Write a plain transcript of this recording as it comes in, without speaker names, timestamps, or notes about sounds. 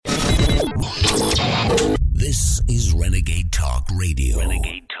This is Renegade Talk Radio.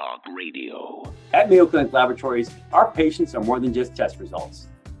 Renegade Talk Radio. At Mayo Clinic Laboratories, our patients are more than just test results,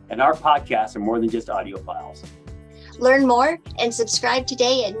 and our podcasts are more than just audio files. Learn more and subscribe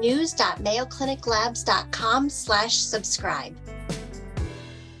today at news.mayocliniclabs.com/subscribe.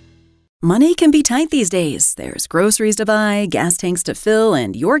 Money can be tight these days. There's groceries to buy, gas tanks to fill,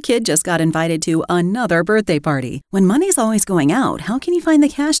 and your kid just got invited to another birthday party. When money's always going out, how can you find the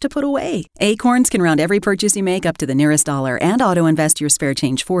cash to put away? Acorns can round every purchase you make up to the nearest dollar and auto-invest your spare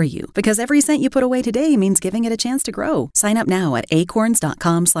change for you. Because every cent you put away today means giving it a chance to grow. Sign up now at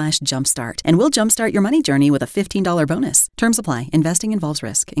acorns.com/jumpstart, and we'll jumpstart your money journey with a $15 bonus. Terms apply. Investing involves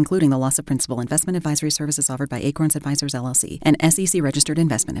risk, including the loss of principal. Investment advisory services offered by Acorns Advisors, LLC, an SEC-registered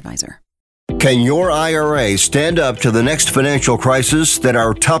investment advisor. Can your IRA stand up to the next financial crisis that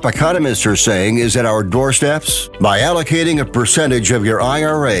our top economists are saying is at our doorsteps? By allocating a percentage of your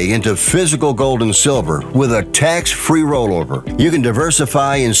IRA into physical gold and silver with a tax-free rollover, you can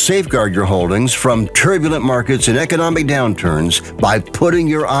diversify and safeguard your holdings from turbulent markets and economic downturns by putting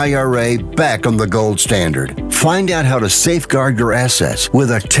your IRA back on the gold standard. Find out how to safeguard your assets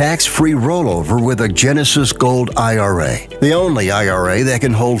with a tax-free rollover with a Genesis Gold IRA, the only IRA that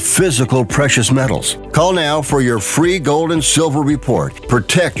can hold physical precious metals. Call now for your free gold and silver report.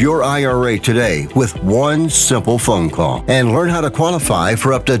 Protect your IRA today with one simple phone call and learn how to qualify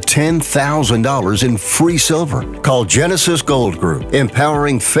for up to $10,000 in free silver. Call Genesis Gold Group,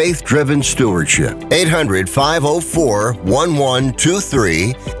 empowering faith-driven stewardship.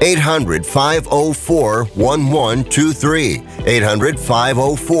 800-504-1123. 800-504-1123.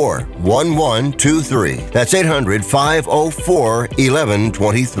 800-504-1123. That's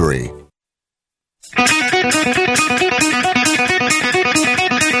 800-504-1123.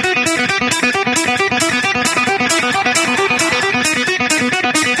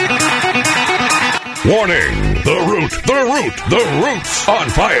 Warning! The root's on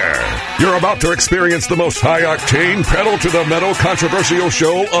fire! You're about to experience the most high-octane, pedal-to-the-metal controversial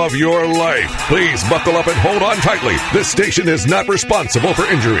show of your life. Please buckle up and hold on tightly. This station is not responsible for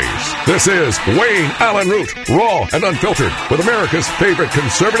injuries. This is Wayne Allyn Root, raw and unfiltered, with America's favorite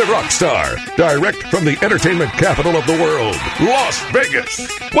conservative rock star. Direct from the entertainment capital of the world, Las Vegas.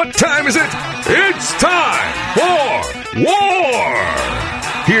 What time is it? It's time for war!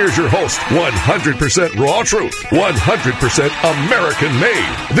 Here's your host, 100% raw truth, 100% American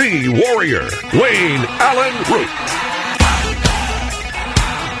made, the warrior, Wayne Allyn Root.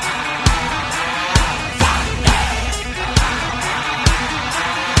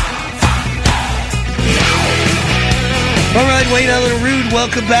 All right, Wayne Allyn Root,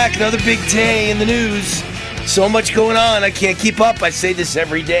 welcome back. Another big day in the news. So much going on, I can't keep up. I say this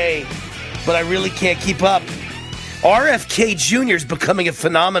every day, but I really can't keep up. RFK Jr. is becoming a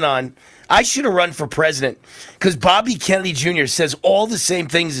phenomenon. I should have run for president because Bobby Kennedy Jr. says all the same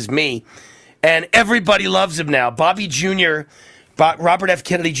things as me, and everybody loves him now. Bobby Jr., Robert F.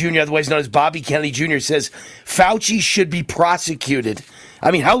 Kennedy Jr., otherwise known as Bobby Kennedy Jr., says Fauci should be prosecuted. I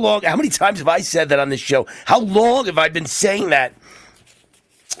mean, how many times have I said that on this show? How long have I been saying that?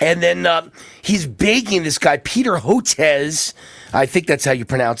 And then he's begging this guy, Peter Hotez, I think that's how you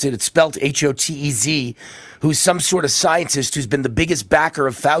pronounce it. It's spelled Hotez, who's some sort of scientist who's been the biggest backer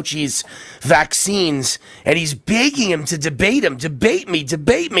of Fauci's vaccines, and he's begging him to debate him. Debate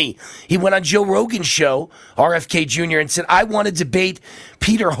me. He went on Joe Rogan's show, RFK Jr., and said, I want to debate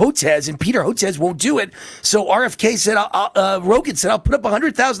Peter Hotez, and Peter Hotez won't do it. So RFK said, Rogan said, I'll put up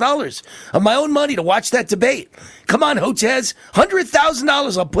 $100,000 of my own money to watch that debate. Come on, Hotez,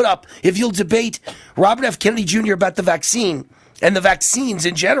 $100,000 I'll put up if you'll debate Robert F. Kennedy Jr. about the vaccine and the vaccines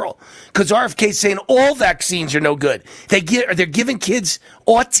in general, because RFK is saying all vaccines are no good. They're giving kids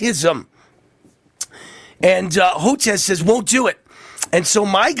autism. And Hotez says, won't do it. And so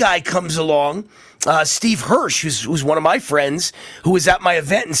my guy comes along, Steve Hirsch, who's one of my friends, who was at my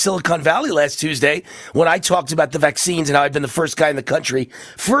event in Silicon Valley last Tuesday when I talked about the vaccines and how I've been the first guy in the country,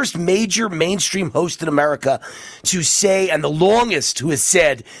 first major mainstream host in America to say, and the longest who has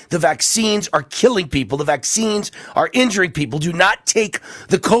said, the vaccines are killing people, the vaccines are injuring people, do not take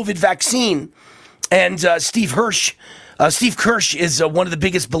the COVID vaccine. And Steve Kirsch is one of the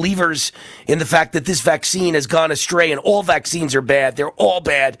biggest believers in the fact that this vaccine has gone astray and all vaccines are bad. They're all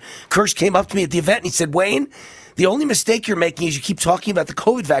bad. Kirsch came up to me at the event and he said, Wayne, the only mistake you're making is you keep talking about the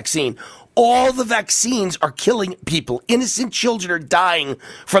COVID vaccine. All the vaccines are killing people. Innocent children are dying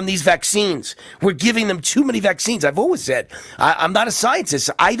from these vaccines. We're giving them too many vaccines. I've always said, I'm not a scientist.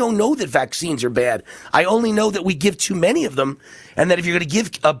 I don't know that vaccines are bad. I only know that we give too many of them, and that if you're going to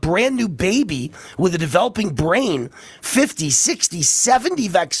give a brand new baby with a developing brain 50, 60, 70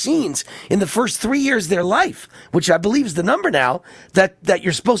 vaccines in the first 3 years of their life, which I believe is the number now that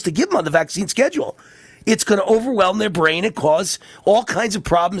you're supposed to give them on the vaccine schedule, it's going to overwhelm their brain and cause all kinds of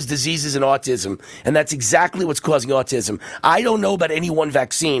problems, diseases, and autism. And that's exactly what's causing autism. I don't know about any one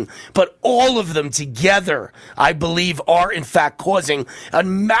vaccine, but all of them together, I believe, are in fact causing a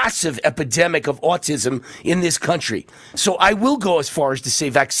massive epidemic of autism in this country. So I will go as far as to say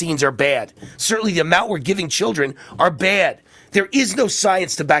vaccines are bad. Certainly the amount we're giving children are bad. There is no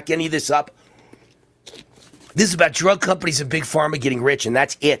science to back any of this up. This is about drug companies and big pharma getting rich, and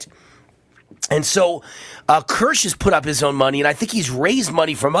that's it. And so Kirsch has put up his own money, and I think he's raised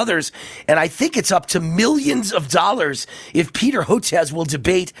money from others, and I think it's up to millions of dollars if Peter Hotez will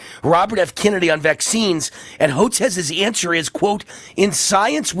debate Robert F. Kennedy on vaccines. And Hotez's answer is, quote, "In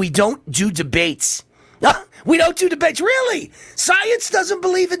science, we don't do debates." We don't do debates. Really? Science doesn't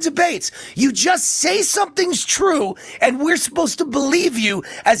believe in debates. You just say something's true, and we're supposed to believe you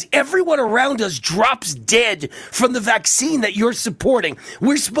as everyone around us drops dead from the vaccine that you're supporting.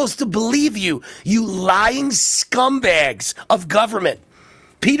 We're supposed to believe you, you lying scumbags of government.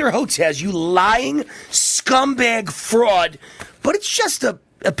 Peter Hotez, you lying scumbag fraud. But it's just a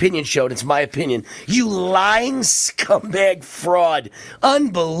opinion show, and it's my opinion. You lying scumbag fraud.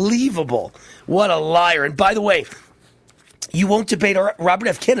 Unbelievable. What a liar. And by the way, you won't debate Robert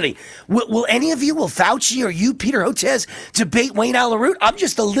F. Kennedy. Will any of you, will Fauci or you, Peter Hotez, debate Wayne Allyn Root? I'm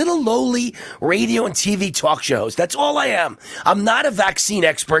just a little lowly radio and TV talk show host. That's all I am. I'm not a vaccine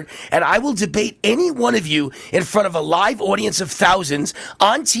expert, and I will debate any one of you in front of a live audience of thousands,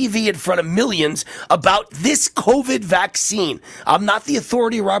 on TV in front of millions, about this COVID vaccine. I'm not the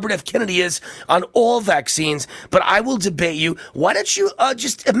authority Robert F. Kennedy is on all vaccines, but I will debate you. Why don't you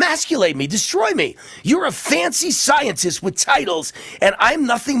just emasculate me, destroy me? You're a fancy scientist with titles, and I'm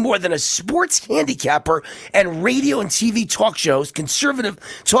nothing more than a sports handicapper and radio and TV talk shows, conservative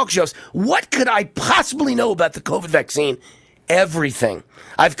talk shows. What could I possibly know about the COVID vaccine? Everything.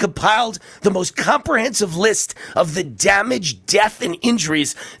 I've compiled the most comprehensive list of the damage, death, and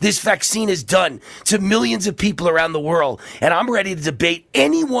injuries this vaccine has done to millions of people around the world. And I'm ready to debate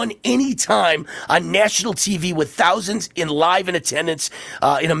anyone, anytime on national TV with thousands in live in attendance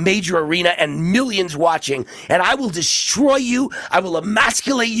in a major arena and millions watching. And I will destroy you. I will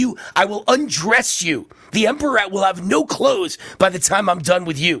emasculate you. I will undress you. The emperor will have no clothes by the time I'm done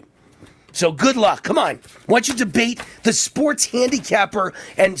with you. So good luck. Come on. Why don't you debate the sports handicapper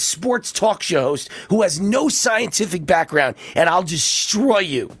and sports talk show host who has no scientific background, and I'll destroy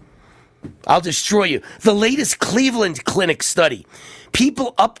you. I'll destroy you. The latest Cleveland Clinic study.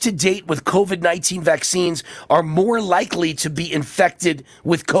 People up to date with COVID-19 vaccines are more likely to be infected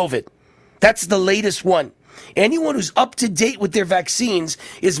with COVID. That's the latest one. Anyone who's up to date with their vaccines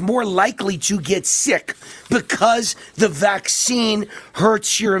is more likely to get sick because the vaccine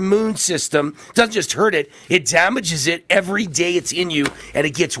hurts your immune system. It doesn't just hurt it, it damages it every day it's in you, and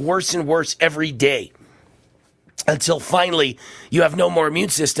it gets worse and worse every day. Until finally you have no more immune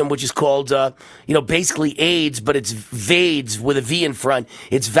system, which is called, basically AIDS, but it's VAIDS with a V in front.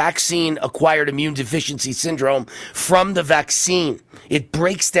 It's vaccine-acquired immune deficiency syndrome from the vaccine. It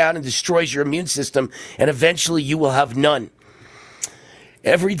breaks down and destroys your immune system, and eventually you will have none.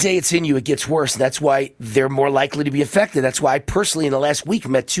 Every day it's in you, it gets worse, and that's why they're more likely to be affected. That's why I personally, in the last week,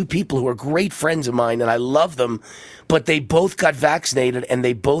 met two people who are great friends of mine, and I love them, but they both got vaccinated, and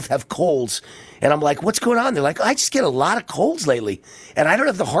they both have colds. And I'm like, what's going on? They're like, I just get a lot of colds lately. And I don't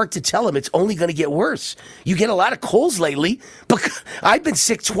have the heart to tell them it's only going to get worse. You get a lot of colds lately, but I've been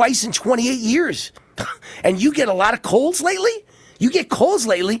sick twice in 28 years. And you get a lot of colds lately? You get colds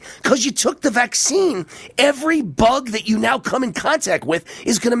lately because you took the vaccine. Every bug that you now come in contact with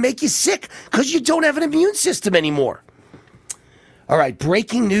is going to make you sick because you don't have an immune system anymore. All right,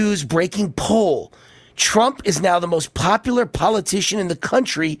 breaking news, breaking poll. Trump is now the most popular politician in the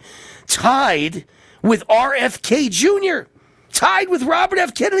country, tied with RFK Jr., tied with Robert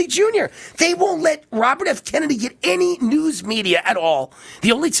F. Kennedy Jr. They won't let Robert F. Kennedy get any news media at all.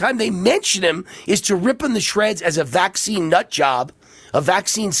 The only time they mention him is to rip him to shreds as a vaccine nut job, a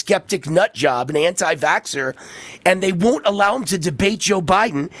vaccine skeptic nut job, an anti-vaxxer, and they won't allow him to debate Joe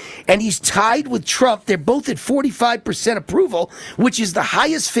Biden, and he's tied with Trump. They're both at 45% approval, which is the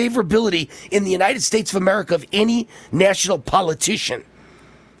highest favorability in the United States of America of any national politician.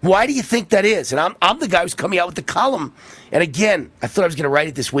 Why do you think that is? And I'm the guy who's coming out with the column. And again, I thought I was going to write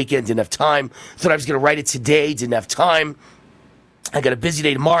it this weekend, didn't have time. Thought I was going to write it today, didn't have time. I got a busy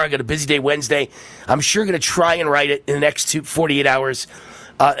day tomorrow. I got a busy day Wednesday. I'm sure going to try and write it in the next 48 hours.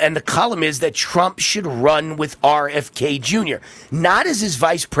 And the column is that Trump should run with RFK Jr., not as his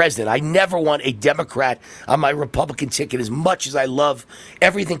vice president. I never want a Democrat on my Republican ticket, as much as I love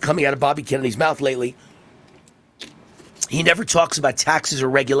everything coming out of Bobby Kennedy's mouth lately. He never talks about taxes or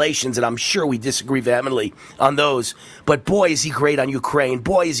regulations, and I'm sure we disagree vehemently on those. But boy, is he great on Ukraine.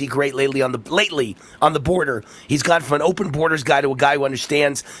 Boy, is he great lately on the border. He's gone from an open borders guy to a guy who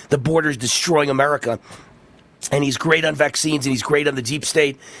understands the borders destroying America. And he's great on vaccines, and he's great on the deep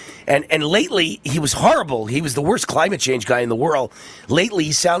state. And lately, he was horrible. He was the worst climate change guy in the world. Lately,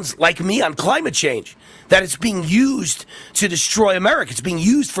 he sounds like me on climate change, that it's being used to destroy America. It's being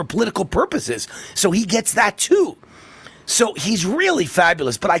used for political purposes. So he gets that, too. So he's really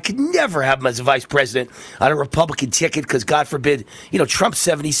fabulous, but I could never have him as a vice president on a Republican ticket because, God forbid, Trump's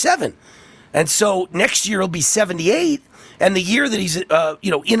 77. And so next year he'll be 78. And the year that he's,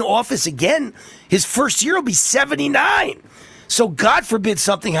 in office again, his first year will be 79. So God forbid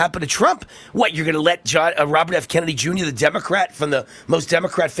something happened to Trump. What, you're going to let Robert F. Kennedy Jr., the Democrat from the most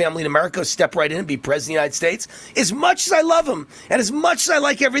Democrat family in America, step right in and be president of the United States? As much as I love him and as much as I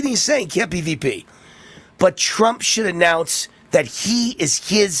like everything he's saying, can't be VP. But Trump should announce that he is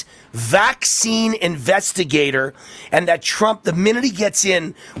his vaccine investigator, and that Trump, the minute he gets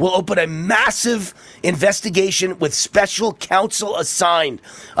in, will open a massive investigation with special counsel assigned,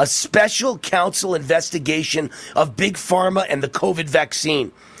 a special counsel investigation of Big Pharma and the COVID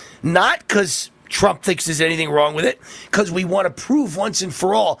vaccine. Not because Trump thinks there's anything wrong with it, because we want to prove once and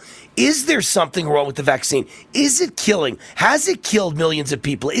for all, is there something wrong with the vaccine? Is it killing? Has it killed millions of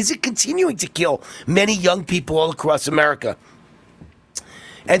people? Is it continuing to kill many young people all across America?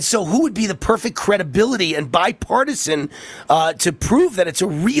 And so who would be the perfect credibility and bipartisan to prove that it's a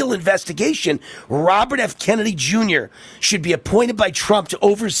real investigation? Robert F. Kennedy Jr. should be appointed by Trump to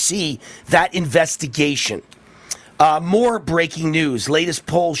oversee that investigation. More breaking news. Latest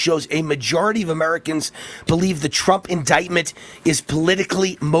poll shows a majority of Americans believe the Trump indictment is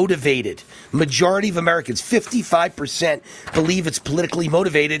politically motivated. Majority of Americans, 55%, believe it's politically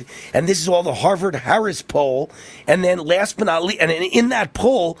motivated. And this is all the Harvard-Harris poll. And then last but not least, and in that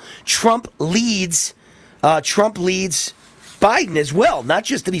poll, Trump leads Biden as well. Not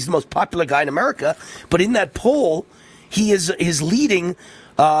just that he's the most popular guy in America, but in that poll, he is leading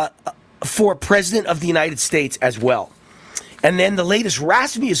for President of the United States as well. And then the latest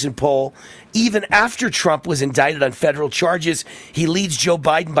Rasmussen poll, even after Trump was indicted on federal charges, he leads Joe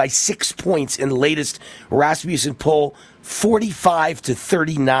Biden by 6 points in the latest Rasmussen poll,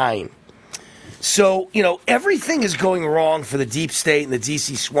 45-39. So, everything is going wrong for the deep state and the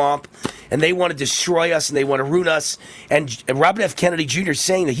D.C. swamp, and they want to destroy us and they want to ruin us. And Robert F. Kennedy Jr. is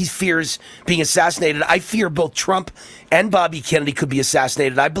saying that he fears being assassinated. I fear both Trump and Bobby Kennedy could be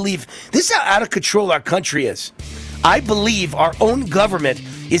assassinated. I believe this is how out of control our country is. I believe our own government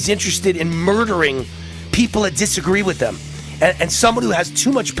is interested in murdering people that disagree with them. And someone who has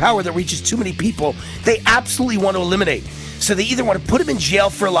too much power that reaches too many people, they absolutely want to eliminate. So they either want to put them in jail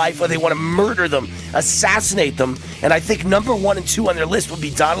for life or they want to murder them, assassinate them. And I think number 1 and 2 on their list would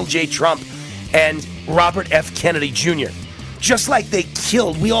be Donald J. Trump and Robert F. Kennedy Jr. Just like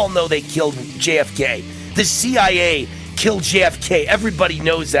we all know they killed JFK. The CIA killed JFK. Everybody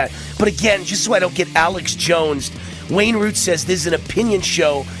knows that. But again, just so I don't get Alex Jones, Wayne Root says this is an opinion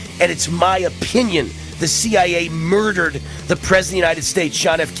show, and it's my opinion. The CIA murdered the President of the United States,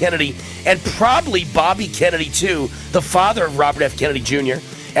 John F. Kennedy, and probably Bobby Kennedy, too, the father of Robert F. Kennedy Jr.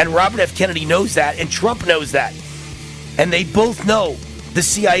 And Robert F. Kennedy knows that, and Trump knows that. And they both know the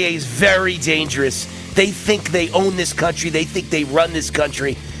CIA is very dangerous. They think they own this country. They think they run this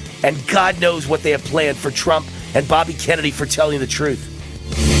country. And God knows what they have planned for Trump and Bobby Kennedy for telling the truth.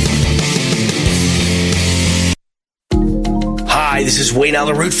 Hi, this is Wayne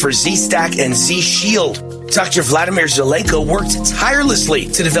Allyn Root for Z-Stack and Z-Shield. Dr. Vladimir Zelenko worked tirelessly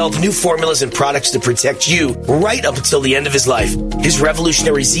to develop new formulas and products to protect you right up until the end of his life. His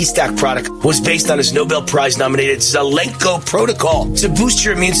revolutionary Z-Stack product was based on his Nobel Prize-nominated Zelenko protocol to boost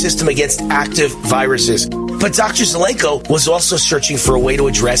your immune system against active viruses. But Dr. Zelenko was also searching for a way to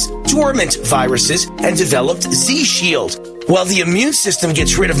address dormant viruses and developed Z-Shield. While the immune system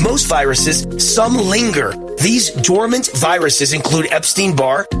gets rid of most viruses, some linger. These dormant viruses include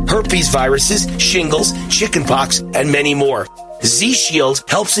Epstein-Barr, herpes viruses, shingles, chickenpox, and many more. Z-Shield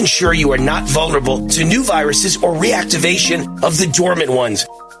helps ensure you are not vulnerable to new viruses or reactivation of the dormant ones.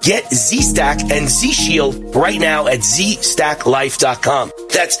 Get Z-Stack and Z-Shield right now at ZStackLife.com.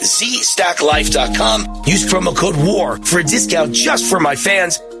 That's ZStackLife.com. Use promo code WAR for a discount just for my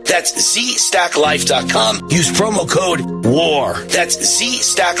fans. That's ZStackLife.com. Use promo code WAR. That's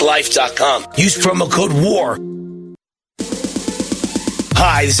ZStackLife.com. Use promo code WAR.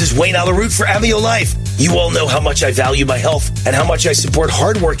 Hi, this is Wayne Allyn Root for Amio Life. You all know how much I value my health and how much I support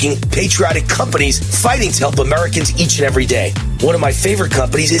hardworking, patriotic companies fighting to help Americans each and every day. One of my favorite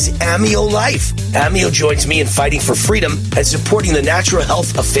companies is Amio Life. Amio joins me in fighting for freedom and supporting the natural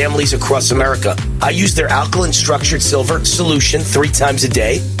health of families across America. I use their alkaline structured silver solution 3 times a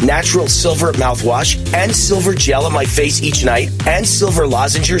day, natural silver mouthwash, and silver gel on my face each night, and silver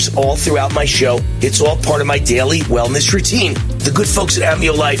lozenges all throughout my show. It's all part of my daily wellness routine. The good folks at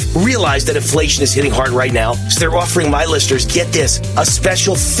Amio Life realize that inflation is hitting hard right now, so they're offering my listeners, get this, a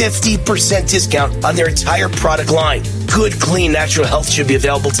special 50% discount on their entire product line. Good, clean, natural health should be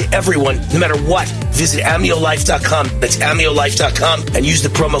available to everyone, no matter what. Visit AmioLife.com. That's AmioLife.com and use the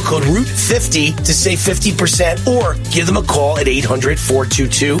promo code ROOT50 to save 50%, or give them a call at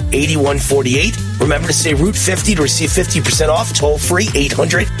 800-422-8148. Remember to say ROOT50 to receive 50% off. Toll free,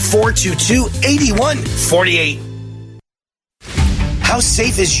 800-422-8148. How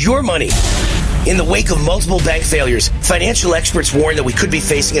safe is your money? In the wake of multiple bank failures, financial experts warn that we could be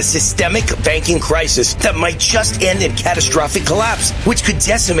facing a systemic banking crisis that might just end in catastrophic collapse, which could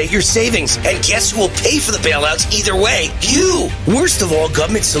decimate your savings. And guess who will pay for the bailouts either way? You! Worst of all,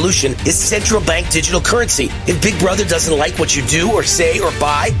 government solution is central bank digital currency. If Big Brother doesn't like what you do or say or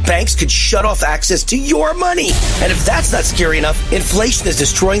buy, banks could shut off access to your money. And if that's not scary enough, inflation is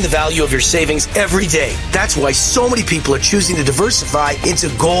destroying the value of your savings every day. That's why so many people are choosing to diversify into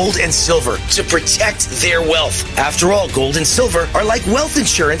gold and silver to protect their wealth. After all, gold and silver are like wealth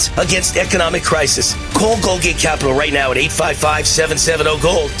insurance against economic crisis. Call Goldgate Capital right now at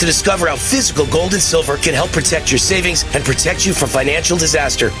 855-770-GOLD to discover how physical gold and silver can help protect your savings and protect you from financial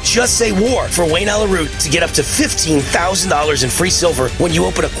disaster. Just say WAR for Wayne Allyn Root to get up to $15,000 in free silver when you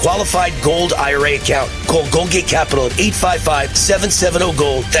open a qualified gold IRA account. Call Goldgate Capital at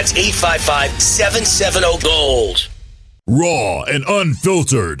 855-770-GOLD. That's 855-770-GOLD. Raw and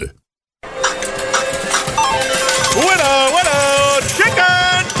unfiltered. Winner,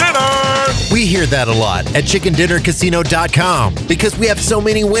 chicken dinner! We hear that a lot at chickendinnercasino.com because we have so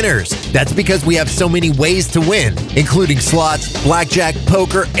many winners. That's because we have so many ways to win, including slots, blackjack,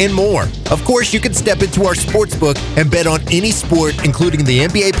 poker, and more. Of course, you can step into our sportsbook and bet on any sport, including the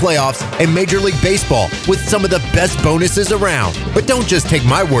NBA playoffs and Major League Baseball, with some of the best bonuses around. But don't just take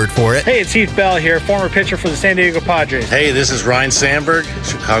my word for it. Hey, it's Heath Bell here, former pitcher for the San Diego Padres. Hey, this is Ryan Sandberg,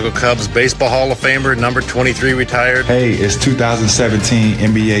 Chicago Cubs Baseball Hall of Famer, number 23 retired. Hey, it's 2017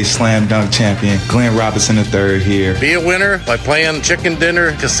 NBA Slam Dunk champion Glenn Robinson III here. Be a winner by playing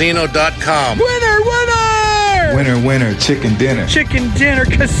chickendinnercasino.com. Winner, winner! Winner, winner, chicken dinner.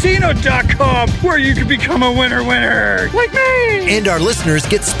 Chickendinnercasino.com, where you can become a winner, like me! And our listeners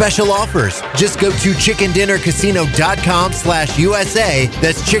get special offers. Just go to chickendinnercasino.com/USA.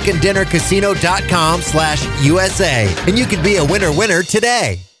 That's chickendinnercasino.com/USA. And you can be a winner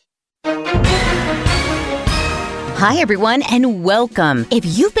today. Hi, everyone, and welcome. If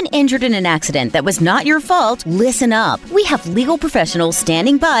you've been injured in an accident that was not your fault, listen up. We have legal professionals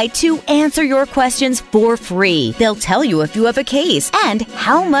standing by to answer your questions for free. They'll tell you if you have a case and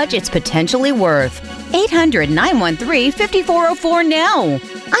how much it's potentially worth. 800-913-5404 now.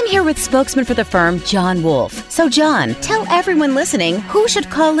 I'm here with spokesman for the firm, John Wolf. So, John, tell everyone listening who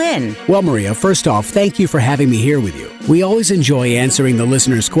should call in. Well, Maria, first off, thank you for having me here with you. We always enjoy answering the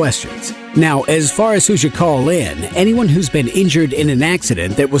listeners' questions. Now, as far as who should call in, anyone who's been injured in an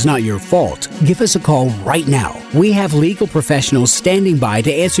accident that was not your fault, give us a call right now. We have legal professionals standing by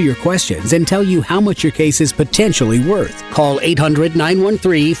to answer your questions and tell you how much your case is potentially worth. Call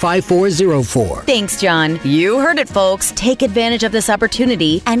 800-913-5404. Thanks, John. You heard it, folks. Take advantage of this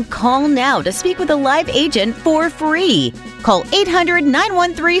opportunity and call now to speak with a live agent for free. Call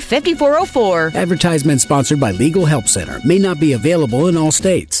 800-913-5404. Advertisement sponsored by Legal Help Center. May not be available in all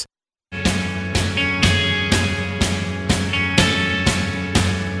states.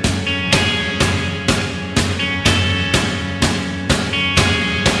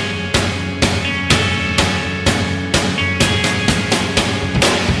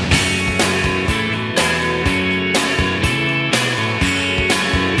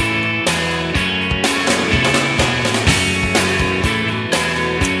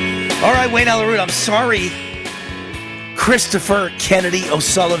 All right, Wayne Allyn Root, I'm sorry, Christopher Kennedy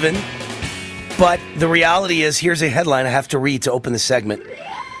O'Sullivan, but the reality is, here's a headline I have to read to open the segment.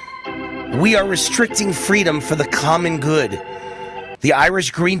 We are restricting freedom for the common good. The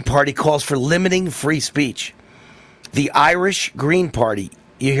Irish Green Party calls for limiting free speech. The Irish Green Party,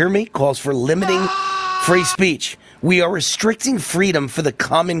 you hear me? Calls for limiting free speech. We are restricting freedom for the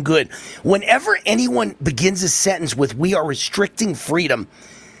common good. Whenever anyone begins a sentence with "we are restricting freedom,"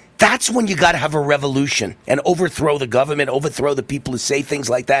 that's when you got to have a revolution and overthrow the government, overthrow the people who say things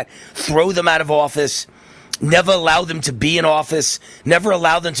like that, throw them out of office, never allow them to be in office, never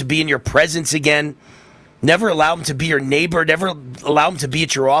allow them to be in your presence again, never allow them to be your neighbor, never allow them to be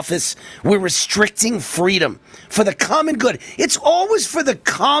at your office. We're restricting freedom for the common good. It's always for the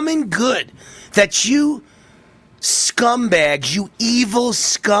common good that you scumbags, you evil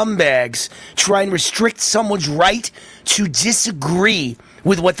scumbags, try and restrict someone's right to disagree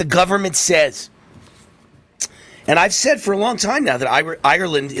with what the government says. And I've said for a long time now that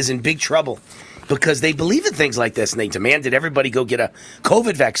Ireland is in big trouble because they believe in things like this, and they demanded everybody go get a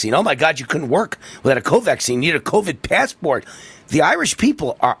COVID vaccine. Oh my God, you couldn't work without a COVID vaccine. You need a COVID passport. The Irish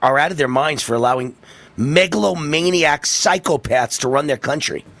people are out of their minds for allowing megalomaniac psychopaths to run their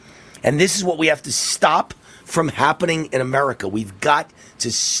country. And this is what we have to stop from happening in America. We've got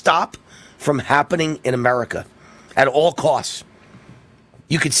to stop from happening in America at all costs.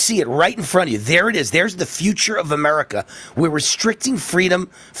 You can see it right in front of you. There it is. There's the future of America. We're restricting freedom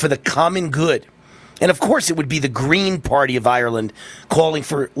for the common good. And of course, it would be the Green Party of Ireland calling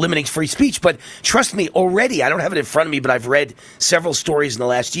for limiting free speech. But trust me, already, I don't have it in front of me, but I've read several stories in the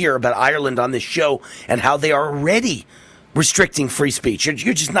last year about Ireland on this show and how they are already restricting free speech.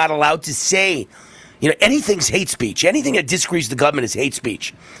 You're just not allowed to say, anything's hate speech. Anything that disagrees with the government is hate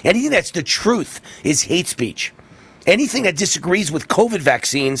speech. Anything that's the truth is hate speech. Anything that disagrees with COVID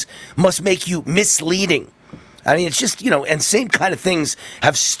vaccines must make you misleading. I mean, it's just, and same kind of things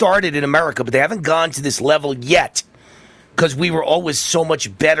have started in America, but they haven't gone to this level yet because we were always so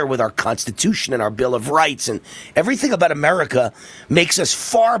much better with our Constitution and our Bill of Rights, and everything about America makes us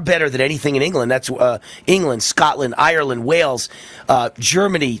far better than anything in England. That's England, Scotland, Ireland, Wales,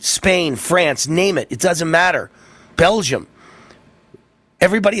 Germany, Spain, France, name it. It doesn't matter. Belgium.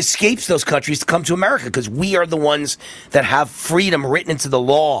 Everybody escapes those countries to come to America because we are the ones that have freedom written into the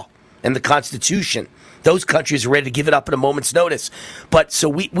law and the Constitution. Those countries are ready to give it up at a moment's notice. But so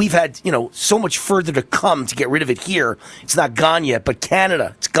we've had, so much further to come to get rid of it here. It's not gone yet, but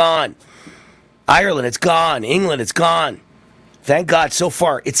Canada, it's gone. Ireland, it's gone. England, it's gone. Thank God, so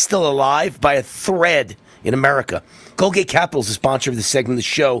far, it's still alive by a thread in America. Goldgate Capital is the sponsor of this segment of the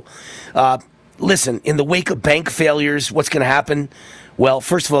show. Listen, in the wake of bank failures, what's going to happen? Well,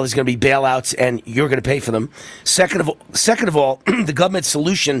 first of all, there's going to be bailouts, and you're going to pay for them. Second of all, the government's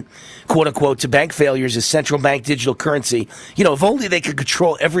solution, quote unquote, to bank failures is central bank digital currency. If only they could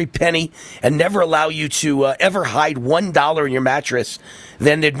control every penny and never allow you to ever hide $1 in your mattress,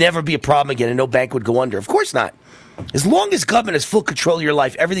 then there'd never be a problem again, and no bank would go under. Of course not. As long as government has full control of your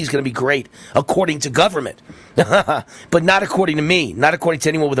life, everything's going to be great, according to government. But not according to me, not according to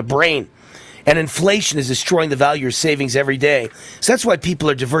anyone with a brain. And inflation is destroying the value of your savings every day. So that's why people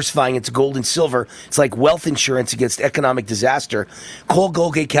are diversifying into gold and silver. It's like wealth insurance against economic disaster. Call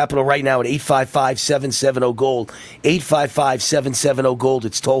Goldgate Capital right now at 855-770-GOLD. 855-770-GOLD.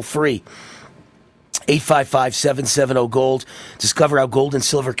 It's toll free. 855-770-GOLD. Discover how gold and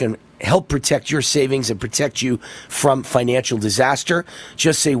silver can help protect your savings and protect you from financial disaster.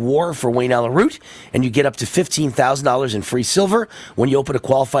 Just say WAR for Wayne Allyn Root, and you get up to $15,000 in free silver when you open a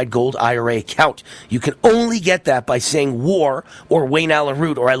qualified gold IRA account. You can only get that by saying WAR or Wayne Allyn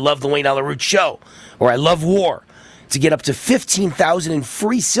Root, or I love the Wayne Allyn Root show, or I love WAR. To get up to $15,000 in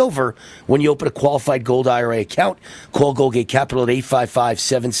free silver when you open a qualified gold IRA account, call Goldgate Capital at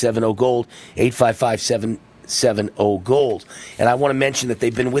 855-770-GOLD, 855-770-GOLD. And I want to mention that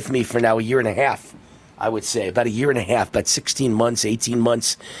they've been with me for now a year and a half, I would say. About a year and a half, about 16 months, 18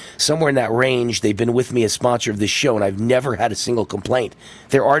 months, somewhere in that range. They've been with me as sponsor of this show, and I've never had a single complaint.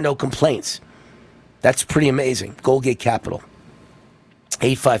 There are no complaints. That's pretty amazing. Goldgate Capital.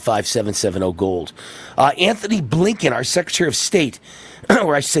 855-770-GOLD. Anthony Blinken, our Secretary of State,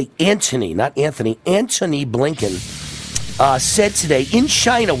 or I say Antony, not Anthony, Antony Blinken, said today in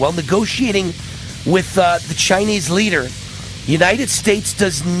China while negotiating with the Chinese leader, the United States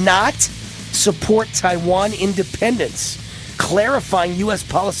does not support Taiwan independence, clarifying U.S.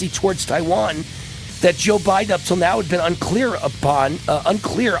 policy towards Taiwan that Joe Biden up till now had been unclear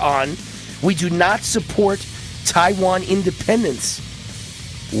on. We do not support Taiwan independence.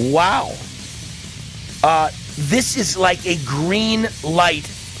 Wow. This is like a green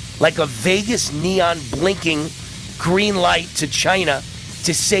light, like a Vegas neon blinking green light to China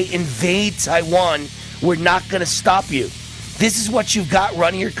to say invade Taiwan. We're not going to stop you. This is what you've got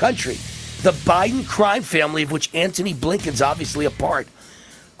running your country. The Biden crime family, of which Antony Blinken's obviously a part,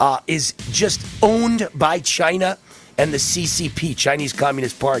 is just owned by China and the CCP, Chinese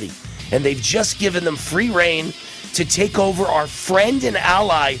Communist Party. And they've just given them free rein to take over our friend and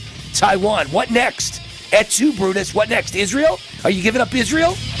ally, Taiwan. What next? At 2, Brutus, what next? Israel? Are you giving up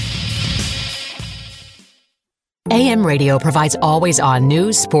Israel? AM radio provides always-on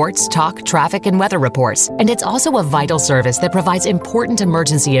news, sports, talk, traffic, and weather reports. And it's also a vital service that provides important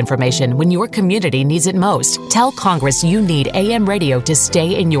emergency information when your community needs it most. Tell Congress you need AM radio to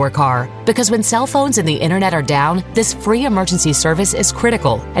stay in your car. Because when cell phones and the internet are down, this free emergency service is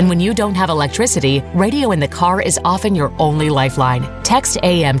critical. And when you don't have electricity, radio in the car is often your only lifeline. Text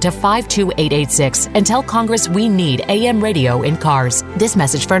AM to 52886 and tell Congress we need AM radio in cars. This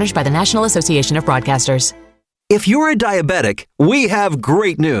message furnished by the National Association of Broadcasters. If you're a diabetic, we have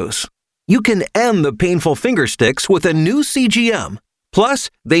great news. You can end the painful finger sticks with a new CGM. Plus,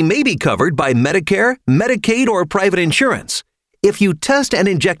 they may be covered by Medicare, Medicaid, or private insurance. If you test and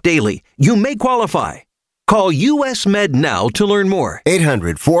inject daily, you may qualify. Call US Med now to learn more.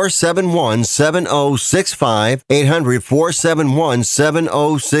 800-471-7065.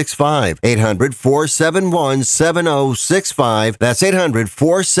 800-471-7065. 800-471-7065. That's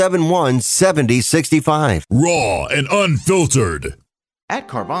 800-471-7065. Raw and unfiltered. At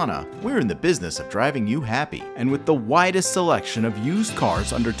Carvana, we're in the business of driving you happy. And with the widest selection of used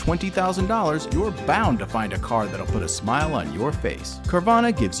cars under $20,000, you're bound to find a car that'll put a smile on your face.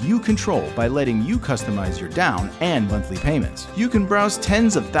 Carvana gives you control by letting you customize your down and monthly payments. You can browse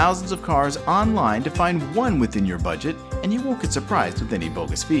tens of thousands of cars online to find one within your budget, and you won't get surprised with any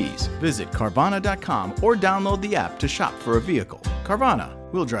bogus fees. Visit Carvana.com or download the app to shop for a vehicle. Carvana,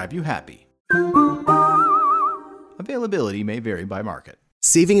 we'll drive you happy. Availability may vary by market.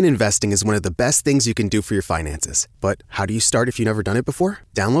 Saving and investing is one of the best things you can do for your finances. But how do you start if you've never done it before?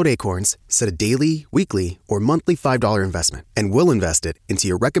 Download Acorns, set a daily, weekly, or monthly $5 investment, and we'll invest it into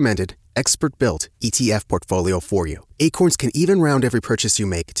your recommended, expert-built ETF portfolio for you. Acorns can even round every purchase you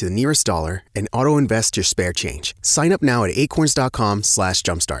make to the nearest dollar and auto-invest your spare change. Sign up now at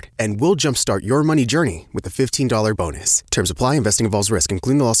acorns.com/jumpstart, and we'll jumpstart your money journey with a $15 bonus. Terms apply. Investing involves risk,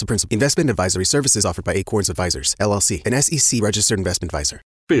 including the loss of principal. Investment advisory services offered by Acorns Advisors, LLC, an SEC-registered investment advisor.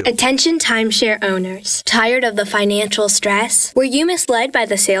 Attention timeshare owners. Tired of the financial stress? Were you misled by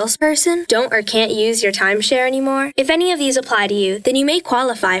the salesperson? Don't or can't use your timeshare anymore? If any of these apply to you, then you may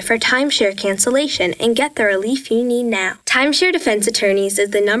qualify for timeshare cancellation and get the relief you need now. Timeshare Defense Attorneys is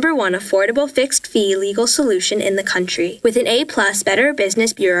the #1 affordable fixed-fee legal solution in the country, with an A+ Better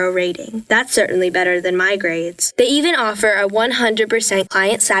Business Bureau rating. That's certainly better than my grades. They even offer a 100%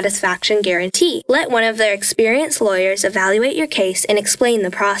 client satisfaction guarantee. Let one of their experienced lawyers evaluate your case and explain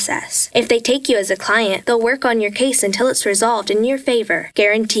the process. If they take you as a client, they'll work on your case until it's resolved in your favor.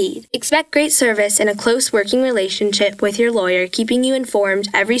 Guaranteed. Expect great service and a close working relationship with your lawyer, keeping you informed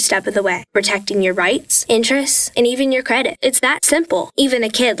every step of the way, protecting your rights, interests, and even your credit. It's that simple. Even a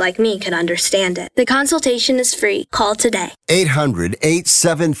kid like me could understand it. The consultation is free. Call today.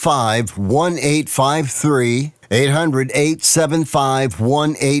 800-875-1853.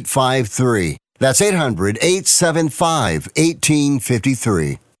 800-875-1853. That's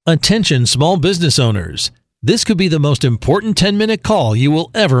 800-875-1853. Attention small business owners. This could be the most important 10-minute call you will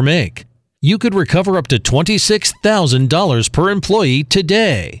ever make. You could recover up to $26,000 per employee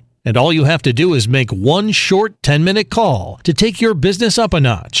today. And all you have to do is make one short 10-minute call to take your business up a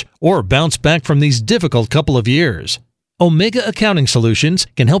notch or bounce back from these difficult couple of years. Omega Accounting Solutions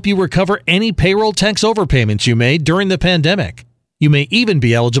can help you recover any payroll tax overpayments you made during the pandemic. You may even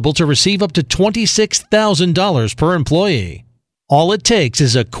be eligible to receive up to $26,000 per employee. All it takes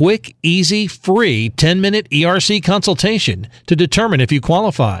is a quick, easy, free 10-minute ERC consultation to determine if you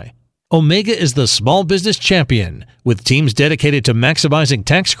qualify. Omega is the small business champion with teams dedicated to maximizing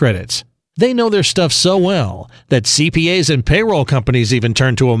tax credits. They know their stuff so well that CPAs and payroll companies even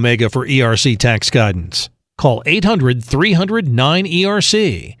turn to Omega for ERC tax guidance. Call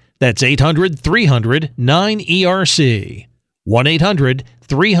 800-300-9ERC. That's 800-300-9ERC.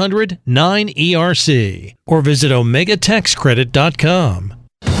 1-800-300-9ERC or visit OmegaTaxCredit.com.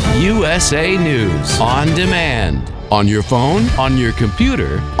 USA News on demand. On your phone, on your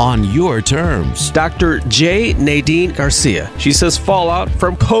computer, on your terms. Dr. J. Nadine Garcia. She says fallout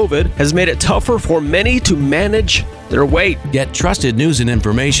from COVID has made it tougher for many to manage their weight. Get trusted news and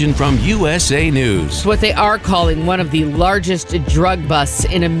information from USA News. What they are calling one of the largest drug busts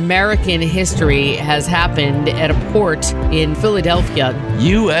in American history has happened at a port in Philadelphia.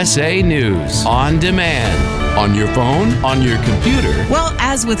 USA News on demand. On your phone, on your computer. Well,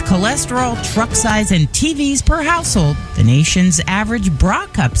 as with cholesterol, truck size, and TVs per household, The nation's average bra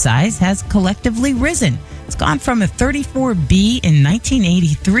cup size has collectively risen. It's gone from a 34B in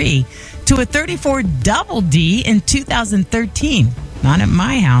 1983 to a 34 double D in 2013. Not at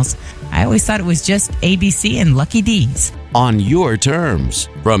my house. I always thought it was just ABC and Lucky D's. On your terms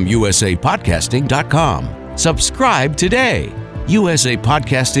from usapodcasting.com. Subscribe today.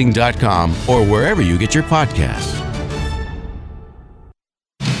 usapodcasting.com or wherever you get your podcasts.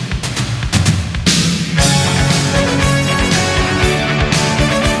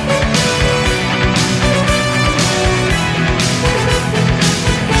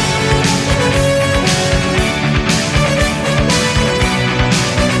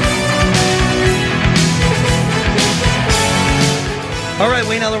 All right,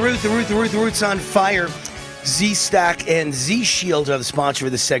 Wayne Allyn Root, the Root's on fire. Z-Stack and Z-Shield are the sponsor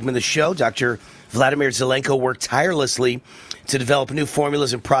of this segment of the show. Dr. Vladimir Zelenko worked tirelessly to develop new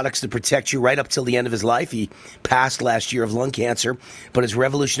formulas and products to protect you right up till the end of his life. He passed last year of lung cancer, but his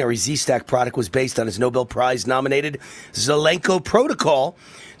revolutionary Z-Stack product was based on his Nobel Prize-nominated Zelenko protocol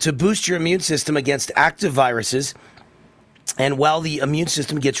to boost your immune system against active viruses. And while the immune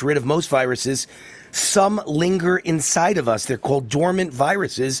system gets rid of most viruses, some linger inside of us. They're called dormant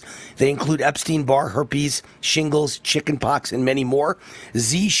viruses. They include Epstein-Barr, herpes, shingles, chickenpox, and many more.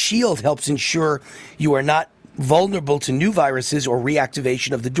 Z-Shield helps ensure you are not vulnerable to new viruses or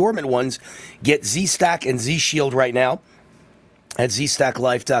reactivation of the dormant ones. Get Z-Stack and Z-Shield right now at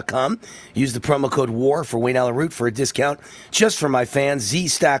zstacklife.com. Use the promo code WAR for Wayne Allyn Root for a discount just for my fans.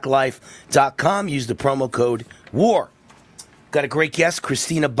 zstacklife.com. Use the promo code WAR. Got a great guest,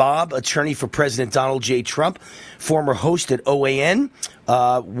 Christina Bobb, attorney for President Donald J. Trump, former host at OAN,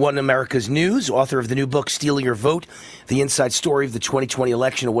 One America's News, author of the new book, Stealing Your Vote, the inside story of the 2020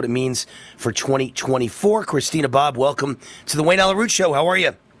 election and what it means for 2024. Christina Bobb, welcome to the Wayne Allyn Root Show. How are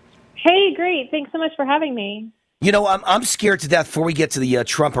you? Hey, great. Thanks so much for having me. You know, I'm scared to death, before we get to the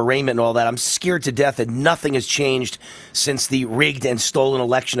Trump arraignment and all that, I'm scared to death that nothing has changed since the rigged and stolen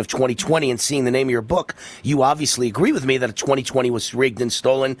election of 2020. And seeing the name of your book, you obviously agree with me that 2020 was rigged and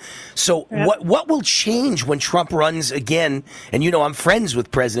stolen. So what will change when Trump runs again? And you know, I'm friends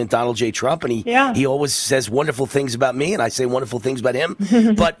with President Donald J. Trump, and he always says wonderful things about me, and I say wonderful things about him.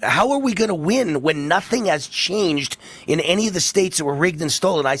 But how are we going to win when nothing has changed in any of the states that were rigged and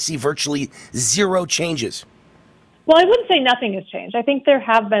stolen? I see virtually zero changes. Well, I wouldn't say nothing has changed. I think there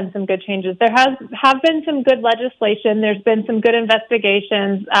have been some good changes. There have been some good legislation. There's been some good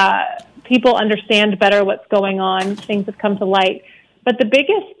investigations. People understand better what's going on. Things have come to light. But the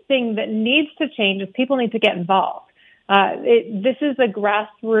biggest thing that needs to change is people need to get involved. This is a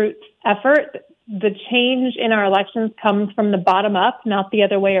grassroots effort. The change in our elections comes from the bottom up, not the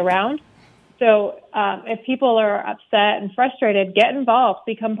other way around. So if people are upset and frustrated, get involved,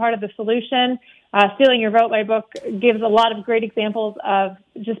 become part of the solution. Stealing Your Vote, my book, gives a lot of great examples of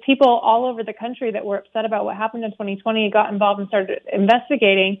just people all over the country that were upset about what happened in 2020, got involved and started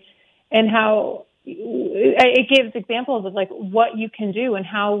investigating, and how it gives examples of like what you can do and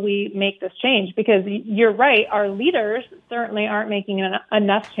how we make this change. Because you're right, our leaders certainly aren't making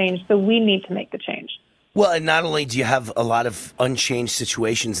enough change, so we need to make the change. Well, and not only do you have a lot of unchanged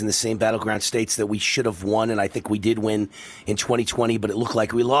situations in the same battleground states that we should have won, and I think we did win in 2020, but it looked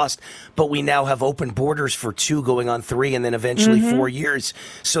like we lost, but we now have open borders for 2 going on 3 and then eventually 4 years.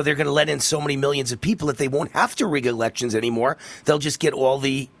 So they're going to let in so many millions of people that they won't have to rig elections anymore. They'll just get all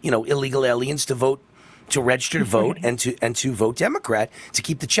the, illegal aliens to vote, to register to vote and to vote Democrat, to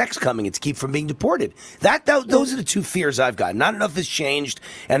keep the checks coming and to keep from being deported. Those are the 2 fears I've got. Not enough has changed,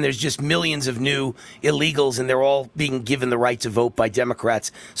 and there's just millions of new illegals, and they're all being given the right to vote by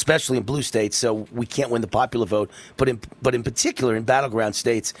Democrats, especially in blue states. So we can't win the popular vote, but in particular in battleground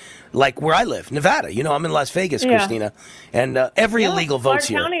states like where I live, Nevada. I'm in Las Vegas, Christina, and every illegal votes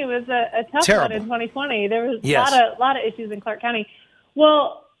here. Clark County was a tough one in 2020. There was a lot of issues in Clark County.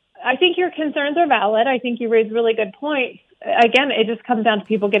 Well, I think your concerns are valid. I think you raise really good points. Again, it just comes down to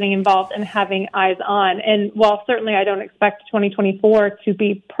people getting involved and having eyes on. And while certainly I don't expect 2024 to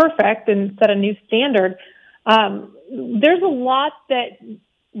be perfect and set a new standard, there's a lot that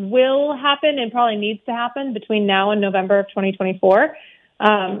will happen and probably needs to happen between now and November of 2024.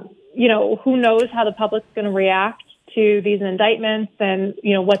 Who knows how the public's going to react to these indictments and,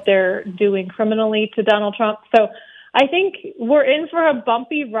 what they're doing criminally to Donald Trump. So I think we're in for a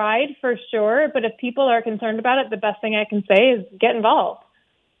bumpy ride for sure, but if people are concerned about it, the best thing I can say is get involved.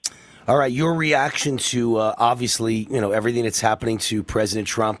 All right, your reaction to obviously, everything that's happening to President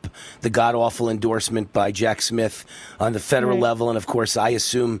Trump, the god-awful endorsement by Jack Smith on the federal level, and of course, I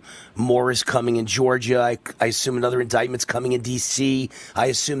assume more is coming in Georgia. I assume another indictment's coming in D.C. I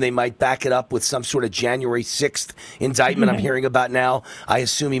assume they might back it up with some sort of January 6th indictment I'm hearing about now. I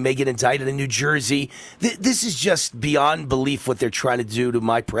assume he may get indicted in New Jersey. This is just beyond belief what they're trying to do to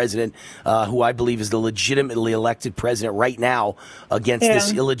my president, who I believe is the legitimately elected president right now against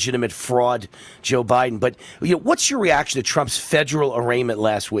this illegitimate fraud, Joe Biden. But what's your reaction to Trump's federal arraignment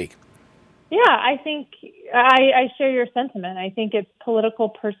last week? Yeah, I think I share your sentiment. I think it's political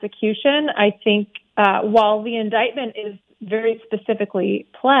persecution. I think while the indictment is very specifically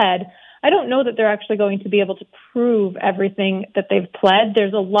pled, I don't know that they're actually going to be able to prove everything that they've pled.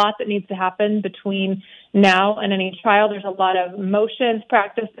 There's a lot that needs to happen between now and any trial. There's a lot of motions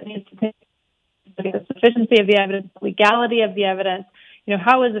practice that needs to take place, the sufficiency of the evidence, the legality of the evidence.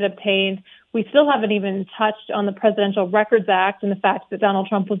 How is it obtained? We still haven't even touched on the Presidential Records Act and the fact that Donald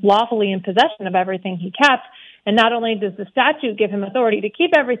Trump was lawfully in possession of everything he kept. And not only does the statute give him authority to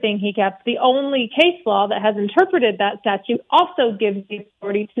keep everything he kept, the only case law that has interpreted that statute also gives the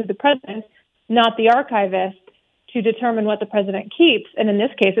authority to the president, not the archivist, to determine what the president keeps. And in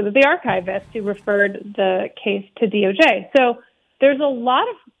this case, it was the archivist who referred the case to DOJ. So there's a lot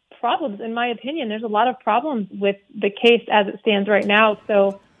of problems, in my opinion. There's a lot of problems with the case as it stands right now.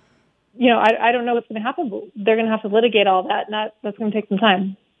 So, I don't know what's going to happen, but they're going to have to litigate all that, and that's going to take some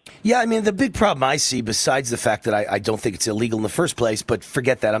time. Yeah, I mean, the big problem I see, besides the fact that I don't think it's illegal in the first place, but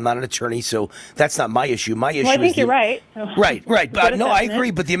forget that. I'm not an attorney, so that's not my issue. My issue I think you're right. So. Right. But no, I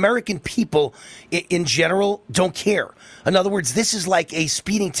agree. But the American people in general don't care. In other words, this is like a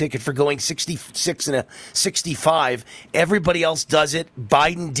speeding ticket for going 66 and a 65. Everybody else does it.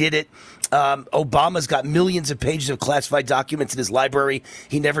 Biden did it. Obama's got millions of pages of classified documents in his library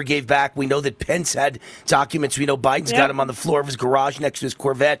he never gave back. We know that Pence had documents. We know Biden's got them on the floor of his garage next to his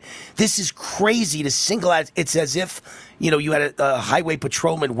Corvette. This is crazy to single out. It's as if, you had a highway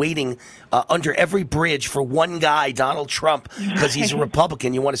patrolman waiting under every bridge for one guy, Donald Trump, because he's a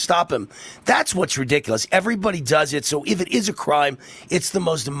Republican. You want to stop him. That's what's ridiculous. Everybody does it. So if it is a crime, it's the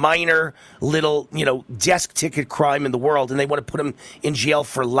most minor little, desk ticket crime in the world, and they want to put him in jail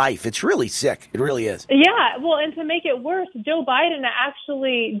for life. It's really sick. It really is. Yeah. Well, and to make it worse, Joe Biden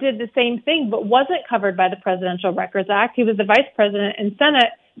actually did the same thing, but wasn't covered by the Presidential Records Act. He was the vice president and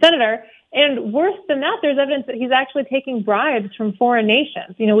senator. And worse than that, there's evidence that he's actually taking bribes from foreign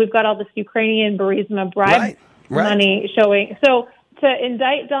nations. We've got all this Ukrainian Burisma bribe money showing. So to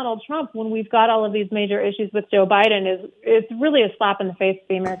indict Donald Trump when we've got all of these major issues with Joe Biden is really a slap in the face to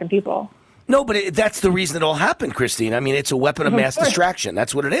the American people. No, but that's the reason it all happened, Christine. I mean, it's a weapon of mass distraction.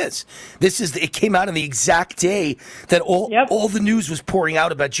 That's what it is. It came out on the exact day that all the news was pouring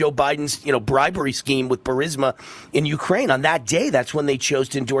out about Joe Biden's, bribery scheme with Burisma in Ukraine. On that day, that's when they chose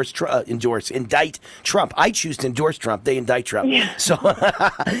to indict Trump. I choose to endorse Trump. They indict Trump. Yeah. So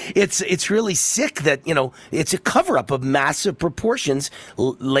it's really sick that, it's a cover-up of massive proportions.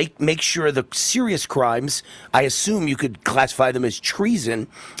 Make sure the serious crimes, I assume you could classify them as treason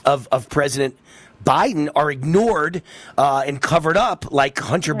of President Biden, are ignored and covered up, like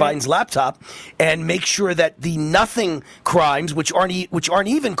Hunter Biden's laptop, and make sure that the nothing crimes, which aren't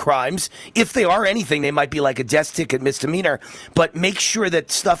even crimes, if they are anything, they might be like a death ticket misdemeanor, but make sure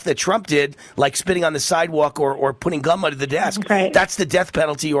that stuff that Trump did, like spitting on the sidewalk or putting gum under the desk, that's the death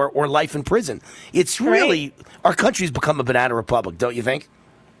penalty or life in prison. It's really, our country's become a banana republic, don't you think?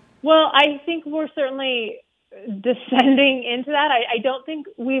 Well, I think we're certainly descending into that. I don't think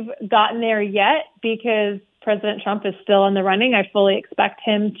we've gotten there yet because President Trump is still in the running. I fully expect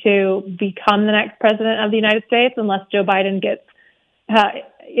him to become the next president of the United States unless Joe Biden gets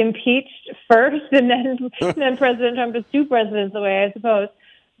impeached first and then President Trump is two presidents away, I suppose.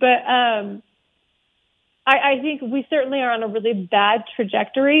 But I think we certainly are on a really bad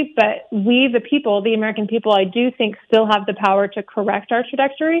trajectory, but we, the people, the American people, I do think still have the power to correct our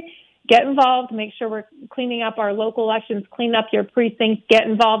trajectory. Get involved, make sure we're cleaning up our local elections, clean up your precincts, get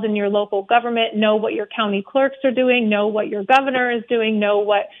involved in your local government, know what your county clerks are doing, know what your governor is doing, know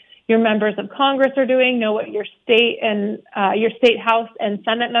what your members of Congress are doing, know what your state and your state House and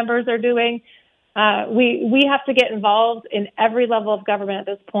Senate members are doing. We have to get involved in every level of government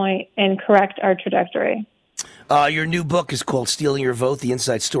at this point and correct our trajectory. Your new book is called Stealing Your Vote, The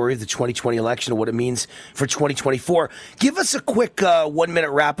Inside Story of the 2020 Election and What It Means for 2024. Give us a quick 1-minute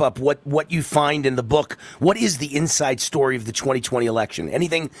wrap-up, what you find in the book. What is the inside story of the 2020 election?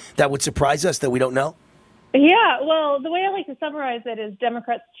 Anything that would surprise us that we don't know? Yeah, well, the way I like to summarize it is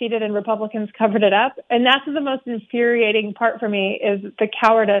Democrats cheated and Republicans covered it up. And that's the most infuriating part for me is the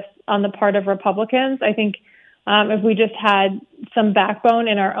cowardice on the part of Republicans. I think if we just had some backbone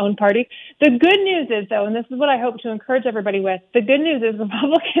in our own party. The good news is, though, and this is what I hope to encourage everybody with, the good news is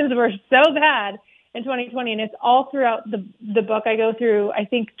Republicans were so bad in 2020, and it's all throughout the book. I go through, I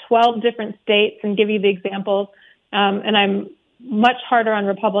think, 12 different states and give you the examples, and I'm much harder on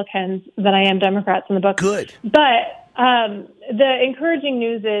Republicans than I am Democrats in the book. Good. But the encouraging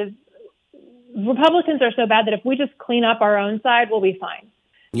news is Republicans are so bad that if we just clean up our own side, we'll be fine.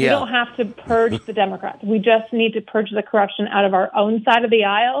 Yeah. We don't have to purge the Democrats. We just need to purge the corruption out of our own side of the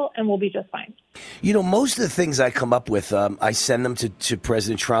aisle, and we'll be just fine. You know, most of the things I come up with, I send them to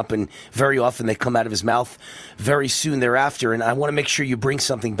President Trump, and very often they come out of his mouth very soon thereafter. And I want to make sure you bring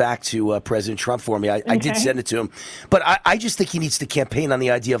something back to President Trump for me. I did send it to him. But I just think he needs to campaign on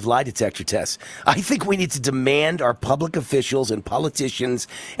the idea of lie detector tests. I think we need to demand our public officials and politicians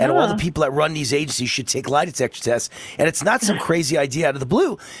and all the people that run these agencies should take lie detector tests. And it's not some crazy idea out of the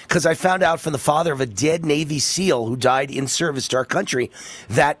blue, because I found out from the father of a dead Navy SEAL who died in service to our country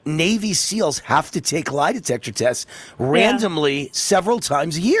that Navy SEALs have to take lie detector tests randomly several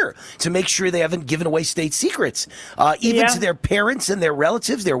times a year to make sure they haven't given away state secrets, even to their parents and their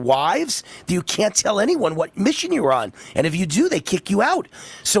relatives, their wives. You can't tell anyone what mission you're on. And if you do, they kick you out.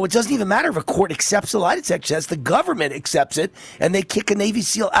 So it doesn't even matter if a court accepts a lie detector test. The government accepts it, and they kick a Navy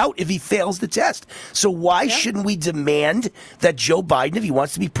SEAL out if he fails the test. So why shouldn't we demand that Joe Biden, if he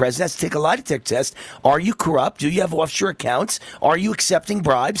wants to be president, has to take a lie detector test? Are you corrupt? Do you have offshore accounts? Are you accepting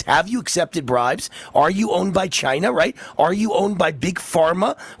bribes? Have you accepted bribes? Are you owned by China, right? Are you owned by big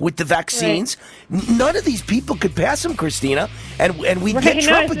pharma with the vaccines? Right. None of these people could pass him, Christina, and we'd get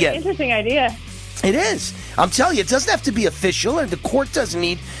Trump again. It's an interesting idea. It is. I'm telling you, it doesn't have to be official, and the court doesn't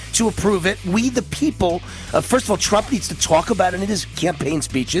need to approve it. We, the people, first of all, Trump needs to talk about it in his campaign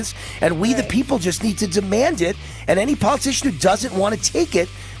speeches, and we, the people, just need to demand it. And any politician who doesn't want to take it,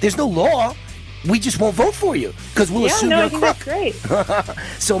 there's no law. We just won't vote for you because we'll assume you're a crook. That's great.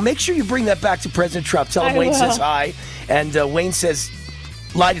 So make sure you bring that back to President Trump. Tell him Wayne says hi, and Wayne says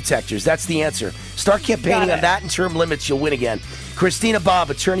lie detectors. That's the answer. Start campaigning on that and term limits. You'll win again. Christina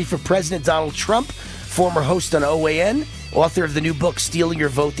Bobb, attorney for President Donald Trump, former host on OAN, author of the new book, Stealing Your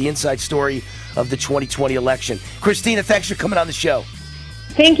Vote, The Inside Story of the 2020 Election. Christina, thanks for coming on the show.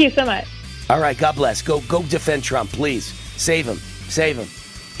 Thank you so much. All right, God bless. Go defend Trump, please. Save him. Save him.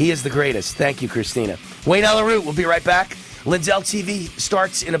 He is the greatest. Thank you, Christina. Wayne Allyn Root, we'll be right back. Lindell TV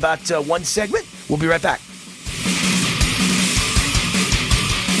starts in about one segment. We'll be right back.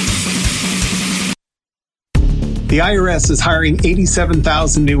 The IRS is hiring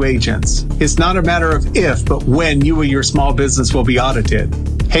 87,000 new agents. It's not a matter of if, but when you or your small business will be audited.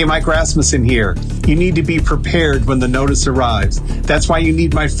 Hey, Mike Rasmussen here. You need to be prepared when the notice arrives. That's why you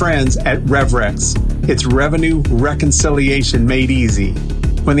need my friends at RevRex. It's revenue reconciliation made easy.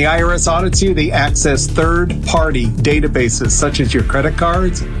 When the IRS audits you, they access third-party databases such as your credit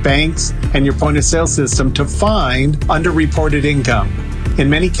cards, banks, and your point-of-sale system to find underreported income. In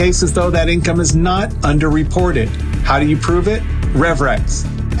many cases, though, that income is not underreported. How do you prove it?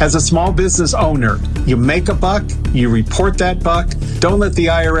 RevRex. As a small business owner, you make a buck, you report that buck. Don't let the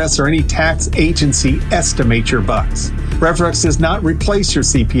IRS or any tax agency estimate your bucks. RevRex does not replace your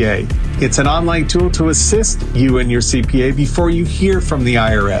CPA. It's an online tool to assist you and your CPA before you hear from the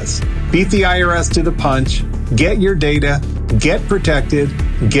IRS. Beat the IRS to the punch. Get your data. Get protected.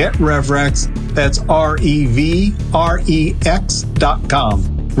 Get RevRex. That's RevRex.com.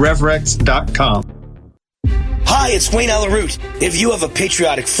 RevRex.com. Hi, it's Wayne Allyn Root. If you have a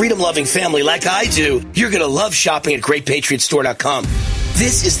patriotic, freedom-loving family like I do, you're going to love shopping at GreatPatriotStore.com.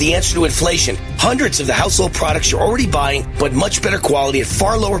 This is the answer to inflation. Hundreds of the household products you're already buying, but much better quality at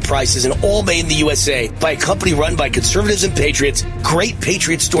far lower prices and all made in the USA by a company run by conservatives and patriots,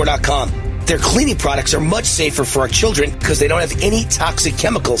 GreatPatriotStore.com. Their cleaning products are much safer for our children because they don't have any toxic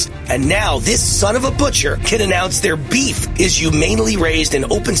chemicals. And now this son of a butcher can announce their beef is humanely raised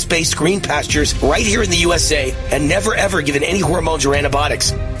in open space green pastures right here in the USA and never ever given any hormones or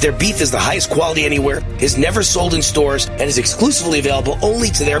antibiotics. Their beef is the highest quality anywhere, is never sold in stores, and is exclusively available only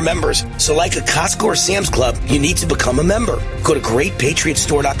to their members. So like a Costco or Sam's Club, you need to become a member. Go to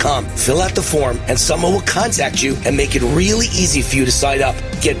GreatPatriotStore.com, fill out the form, and someone will contact you and make it really easy for you to sign up.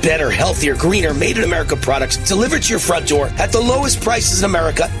 Get better, healthier, greener, made-in-America products delivered to your front door at the lowest prices in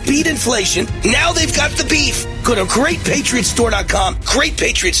America. Beat inflation. Now they've got the beef. Go to GreatPatriotStore.com.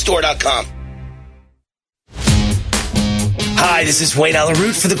 GreatPatriotStore.com. Hi, this is Wayne Allyn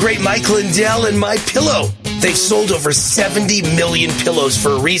Root for the great Mike Lindell and My Pillow. They've sold over 70 million pillows for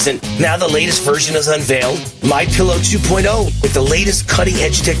a reason. Now the latest version is unveiled, MyPillow 2.0, with the latest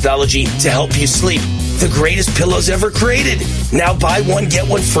cutting-edge technology to help you sleep. The greatest pillows ever created. Now buy one, get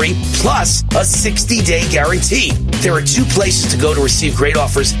one free, plus a 60-day guarantee. There are 2 places to go to receive great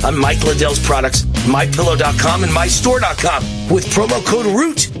offers on Mike Lindell's products, MyPillow.com and MyStore.com. With promo code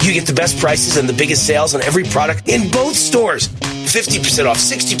ROOT, you get the best prices and the biggest sales on every product in both stores. 50% off,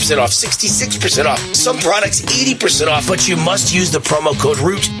 60% off, 66% off. Some products 80% off, but you must use the promo code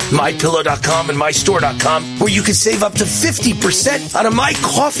ROOT, MyPillow.com and MyStore.com, where you can save up to 50% on a My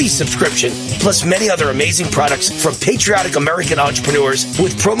Coffee subscription, plus many other amazing products from patriotic American entrepreneurs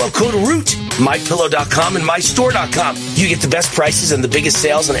with promo code ROOT, MyPillow.com and MyStore.com. You get the best prices and the biggest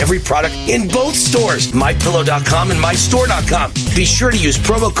sales on every product in both stores, MyPillow.com and MyStore.com. Be sure to use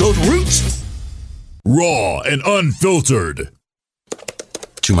promo code ROOT. Raw and unfiltered.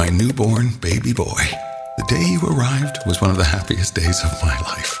 To my newborn baby boy, the day you arrived was one of the happiest days of my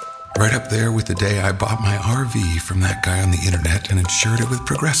life. Right up there with the day I bought my RV from that guy on the internet and insured it with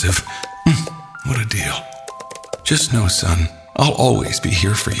Progressive. What a deal. Just know, son, I'll always be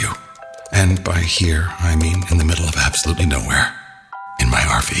here for you. And by here, I mean in the middle of absolutely nowhere. In my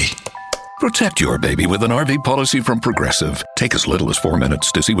RV. Protect your baby with an RV policy from Progressive. Take as little as 4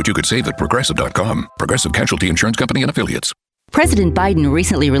 minutes to see what you could save at Progressive.com. Progressive Casualty Insurance Company and Affiliates. President Biden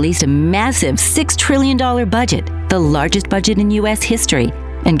recently released a massive $6 trillion budget, the largest budget in U.S. history.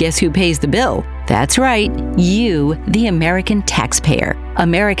 And guess who pays the bill? That's right, you, the American taxpayer.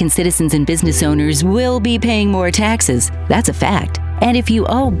 American citizens and business owners will be paying more taxes. That's a fact. And if you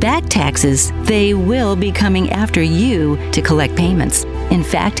owe back taxes, they will be coming after you to collect payments. In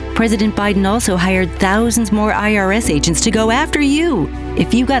fact, President Biden also hired thousands more IRS agents to go after you.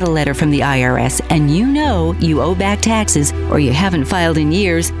 If you got a letter from the IRS and you know you owe back taxes or you haven't filed in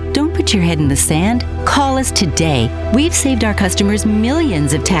years, don't put your head in the sand. Call us today. We've saved our customers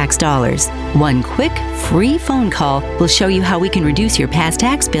millions of tax dollars. One quick, free phone call will show you how we can reduce your past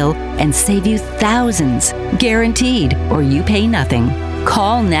tax bill and save you thousands. Guaranteed, or you pay nothing.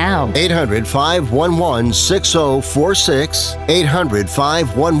 Call now. 800-511-6046.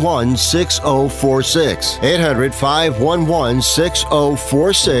 800-511-6046.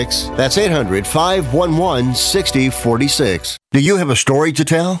 800-511-6046. That's 800-511-6046. Do you have a story to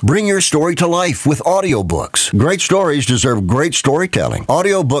tell? Bring your story to life with audiobooks. Great stories deserve great storytelling.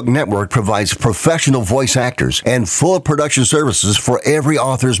 Audiobook Network provides professional voice actors and full production services for every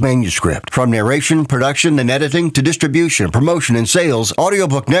author's manuscript. From narration, production, and editing to distribution, promotion, and sales,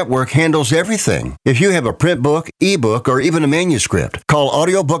 Audiobook Network handles everything. If you have a print book, ebook, or even a manuscript, call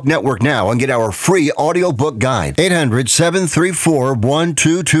Audiobook Network now and get our free audiobook guide.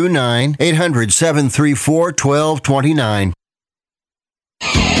 800-734-1229. 800-734-1229.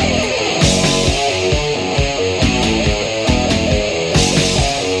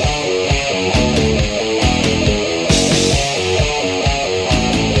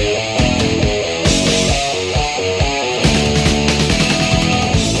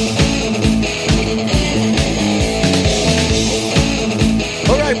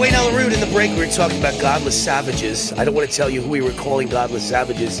 Wayne Allyn Root in the break. We were talking about godless savages. I don't want to tell you who we were calling godless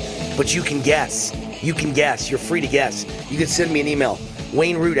savages, but you can guess. You can guess. You're free to guess. You can send me an email.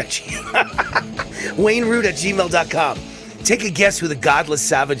 WayneRoot at WayneRoot@gmail.com. Take a guess who the godless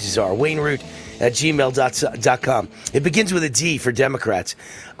savages are. WayneRoot at gmail.com. It begins with a D for Democrats.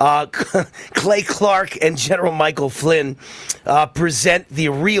 Clay Clark and General Michael Flynn present the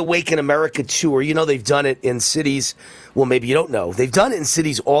Reawaken America tour. You know, they've done it in cities. Well, maybe you don't know. They've done it in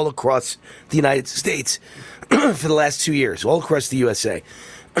cities all across the United States for the last 2 years, all across the USA.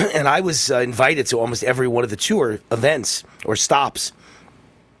 And I was invited to almost every one of the tour events or stops.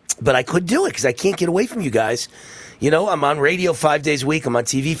 But I couldn't do it because I can't get away from you guys. You know, I'm on radio 5 days a week. I'm on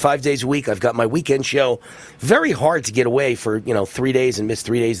TV 5 days a week. I've got my weekend show. Very hard to get away for, 3 days and miss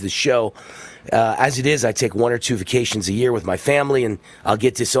 3 days of the show. As it is, I take 1 or 2 vacations a year with my family, and I'll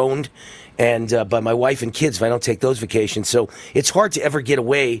get disowned by my wife and kids if I don't take those vacations. So it's hard to ever get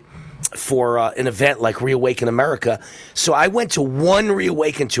away for an event like Reawaken America. So I went to one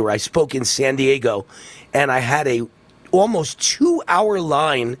Reawaken tour. I spoke in San Diego, and I had a almost 2-hour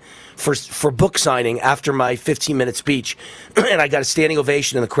line for book signing after my 15-minute speech, and I got a standing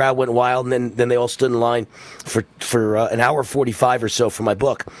ovation, and the crowd went wild, and then they all stood in line for an hour 45 or so for my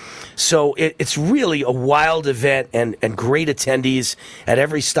book. So it's really a wild event and great attendees at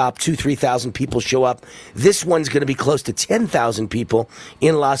every stop. 2,000-3,000 people show up. This one's going to be close to 10,000 people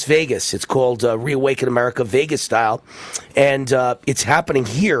in Las Vegas. It's called Reawaken America Vegas style, and it's happening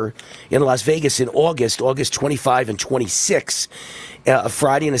here in Las Vegas in August 25 and 26. 26, a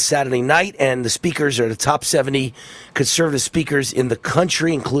Friday and a Saturday night, and the speakers are the top 70 conservative speakers in the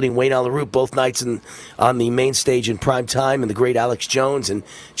country, including Wayne Allyn Root, both nights on the main stage in prime time, and the great Alex Jones, and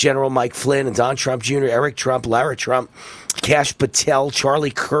General Mike Flynn, and Don Trump Jr., Eric Trump, Lara Trump, Kash Patel,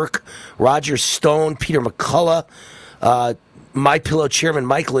 Charlie Kirk, Roger Stone, Peter McCullough, My Pillow Chairman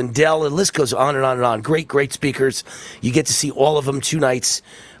Mike Lindell. The list goes on and on and on. Great speakers. You get to see all of them 2 nights.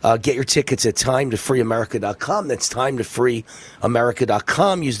 Get your tickets at timetofreeamerica.com. That's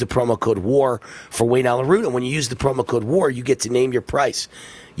timetofreeamerica.com. Use the promo code WAR for Wayne Allyn Root. And when you use the promo code WAR, you get to name your price.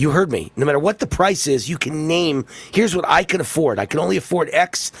 You heard me. No matter what the price is, you can name, here's what I can afford. I can only afford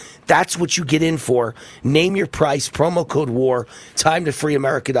X. That's what you get in for. Name your price, promo code WAR,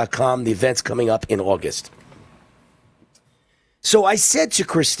 timetofreeamerica.com. The event's coming up in August. So I said to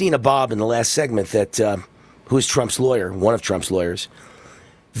Christina Bobb in the last segment that, who is Trump's lawyer, one of Trump's lawyers,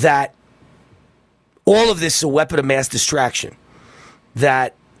 that all of this is a weapon of mass distraction,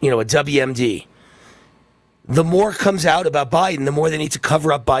 that, a WMD. The more comes out about Biden, the more they need to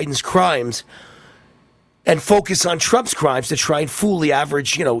cover up Biden's crimes and focus on Trump's crimes to try and fool the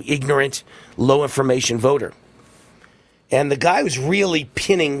average, ignorant, low information voter. And the guy who's really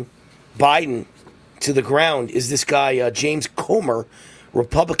pinning Biden to the ground is this guy, James Comer,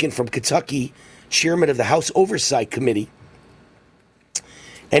 Republican from Kentucky, chairman of the House Oversight Committee.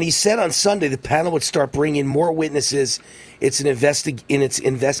 And he said on Sunday the panel would start bringing more witnesses in its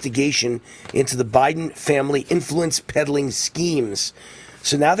investigation into the Biden family influence peddling schemes.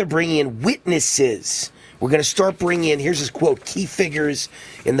 So now they're bringing in witnesses. We're going to start bringing in, here's his quote, key figures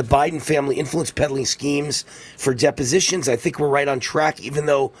in the Biden family influence peddling schemes for depositions. I think we're right on track, even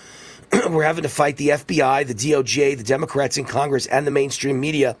though we're having to fight the FBI, the DOJ, the Democrats in Congress, and the mainstream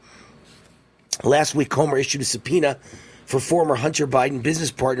media. Last week, Comer issued a subpoena for former Hunter Biden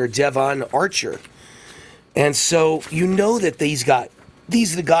business partner Devon Archer. And so you know that these are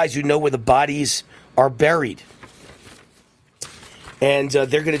the guys who know where the bodies are buried. And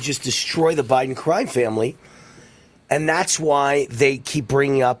they're going to just destroy the Biden crime family. And that's why they keep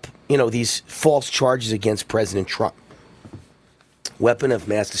bringing up, these false charges against President Trump. Weapon of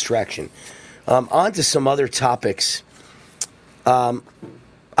mass distraction. On to some other topics. I'm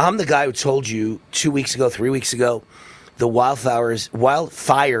the guy who told you 3 weeks ago, the wildfires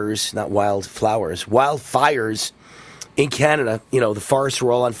in Canada, the forests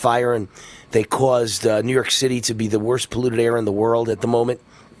were all on fire, and they caused New York City to be the worst polluted air in the world at the moment,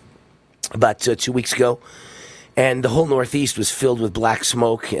 about 2 weeks ago. And the whole Northeast was filled with black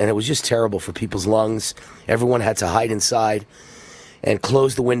smoke, and it was just terrible for people's lungs. Everyone had to hide inside and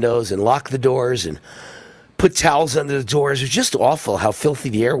close the windows and lock the doors and put towels under the doors. It was just awful how filthy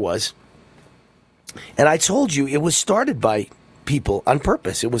the air was. And I told you it was started by people on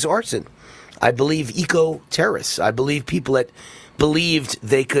purpose. It was arson. I believe eco-terrorists. I believe people that believed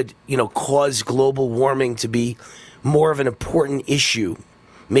they could, cause global warming to be more of an important issue,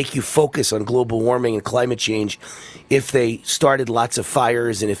 make you focus on global warming and climate change if they started lots of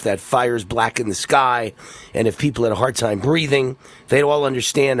fires, and if that fires blacken the sky, and if people had a hard time breathing, they'd all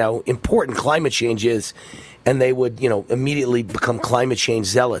understand how important climate change is, and they would, immediately become climate change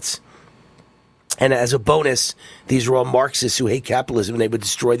zealots. And as a bonus, these are all Marxists who hate capitalism, and they would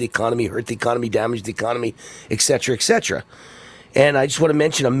destroy the economy, hurt the economy, damage the economy, etc., etc. And I just want to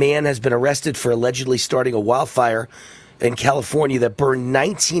mention a man has been arrested for allegedly starting a wildfire in California that burned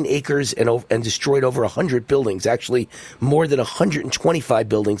 19 acres and destroyed over 100 buildings. Actually, more than 125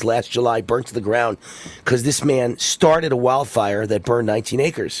 buildings last July burnt to the ground because this man started a wildfire that burned 19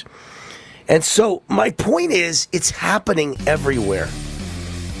 acres. And so my point is, it's happening everywhere.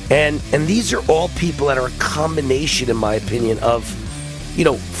 And these are all people that are a combination, in my opinion, of,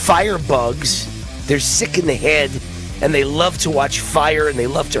 fire bugs. They're sick in the head, and they love to watch fire, and they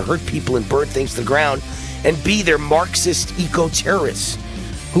love to hurt people and burn things to the ground. And B, they're Marxist eco-terrorists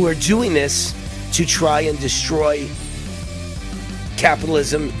who are doing this to try and destroy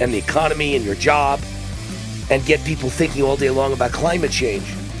capitalism and the economy and your job and get people thinking all day long about climate change.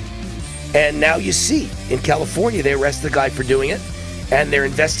 And now you see, in California, they arrested the guy for doing it. And they're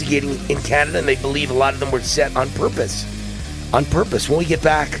investigating in Canada, and they believe a lot of them were set on purpose. On purpose. When we get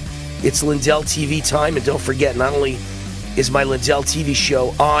back, it's Lindell TV time. And don't forget, not only is my Lindell TV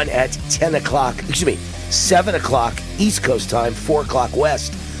show on at 7 o'clock East Coast time, 4 o'clock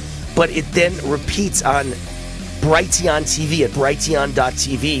West, but it then repeats on Brighteon TV at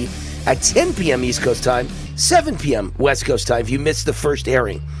brighteon.tv at 10 p.m. East Coast time, 7 p.m. West Coast time if you missed the first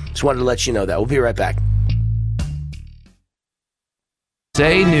airing. Just wanted to let you know that. We'll be right back.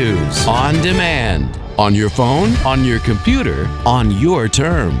 USA News on demand. On your phone, on your computer, on your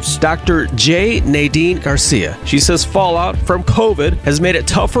terms. Dr. J. Nadine Garcia. She says fallout from COVID has made it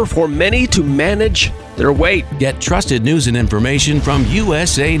tougher for many to manage their weight. Get trusted news and information from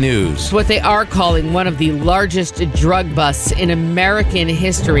USA News. What they are calling one of the largest drug busts in American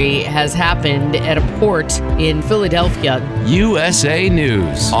history has happened at a port in Philadelphia. USA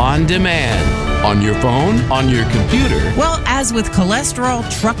News on demand. On your phone, on your computer. Well, as with cholesterol,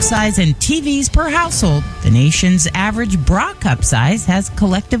 truck size, and TVs per household, the nation's average bra cup size has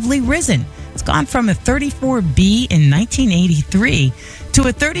collectively risen. It's gone from a 34B in 1983 to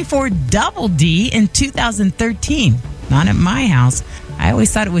a 34 double D in 2013. Not at my house. I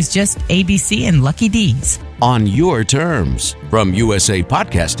always thought it was just ABC and Lucky D's. On your terms. From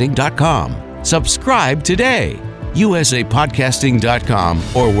usapodcasting.com. Subscribe today. usapodcasting.com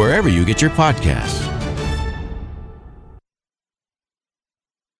or wherever you get your podcasts.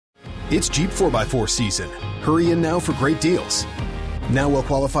 It's Jeep 4x4 season. Hurry in now for great deals. Now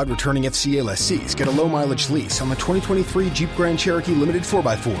well-qualified returning FCA lessees get a low-mileage lease on the 2023 Jeep Grand Cherokee Limited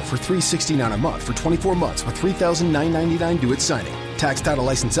 4x4 for $369 a month for 24 months with $3,999 due at signing. Tax, title,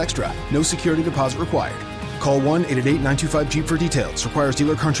 license extra. No security deposit required. Call 1-888-925-JEEP for details. Requires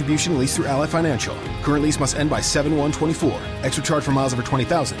dealer contribution. Lease through Ally Financial. Current lease must end by 7/1/24. Extra charge for miles over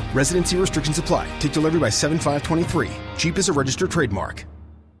 20,000. Residency restrictions apply. Take delivery by 7/5/23. Jeep is a registered trademark.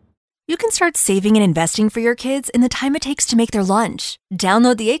 You can start saving and investing for your kids in the time it takes to make their lunch.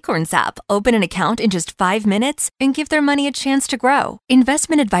 Download the Acorns app, open an account in just 5 minutes, and give their money a chance to grow.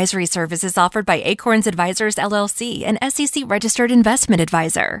 Investment advisory services offered by Acorns Advisors, LLC, an SEC-registered investment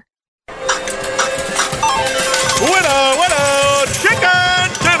advisor. Winner, chicken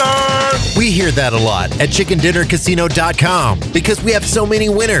dinner! We hear that a lot at chickendinnercasino.com because we have so many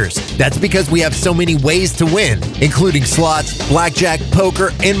winners. That's because we have so many ways to win, including slots, blackjack,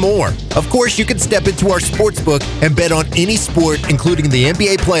 poker, and more. Of course, you can step into our sportsbook and bet on any sport, including the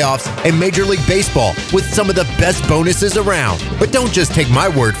NBA playoffs and Major League Baseball, with some of the best bonuses around. But don't just take my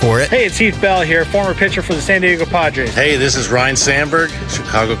word for it. Hey, it's Heath Bell here, former pitcher for the San Diego Padres. Hey, this is Ryan Sandberg,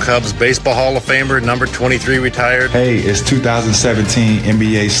 Chicago Cubs Baseball Hall of Famer, number 23 retired. Hey, it's 2017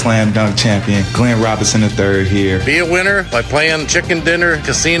 NBA Slam Dunk champion Glenn Robinson III here. Be a winner by playing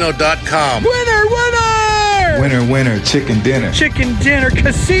chickendinnercasino.com. Winner, winner! Winner, winner, chicken dinner.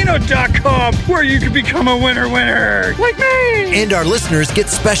 chickendinnercasino.com, where you can become a winner, winner, like me! And our listeners get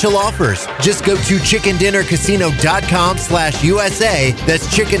special offers. Just go to chickendinnercasino.com/USA. That's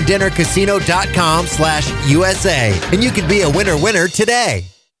chickendinnercasino.com/USA. And you can be a winner, winner today.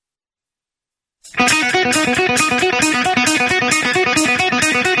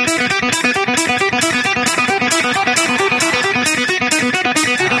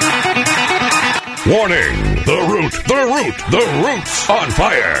 Warning! The root's on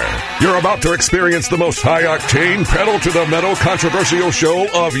fire! You're about to experience the most high-octane, pedal-to-the-metal controversial show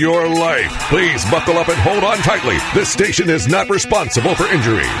of your life. Please buckle up and hold on tightly. This station is not responsible for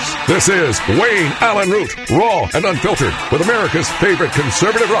injuries. This is Wayne Allyn Root, raw and unfiltered, with America's favorite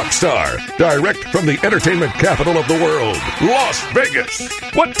conservative rock star. Direct from the entertainment capital of the world, Las Vegas.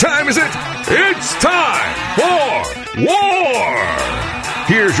 What time is it? It's time for war!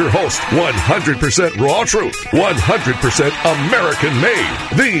 Here's your host, 100% raw truth, 100% American made,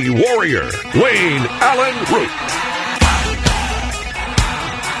 the warrior, Wayne Allyn Root.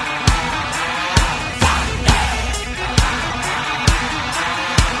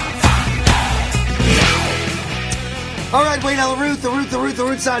 All right, Wayne Allyn Root, the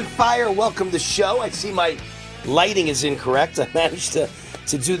root's on fire. Welcome to the show. I see my lighting is incorrect. I managed to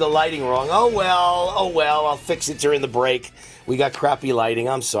do the lighting wrong. Oh well, I'll fix it during the break. We got crappy lighting.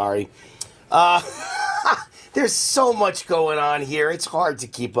 I'm sorry. There's so much going on here. It's hard to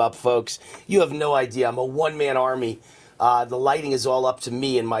keep up, folks. You have no idea. I'm a one-man army. The lighting is all up to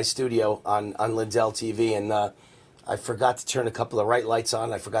me in my studio on Lindell TV, and I forgot to turn a couple of right lights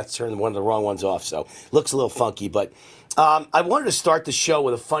on. I forgot to turn one of the wrong ones off, so it looks a little funky. But I wanted to start the show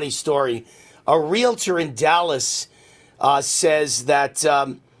with a funny story. A realtor in Dallas says that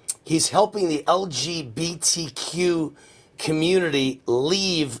he's helping the LGBTQ community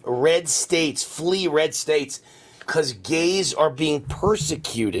flee red states, because gays are being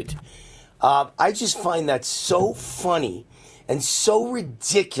persecuted. I just find that so funny and so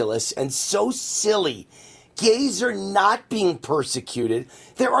ridiculous and so silly. gays are not being persecuted.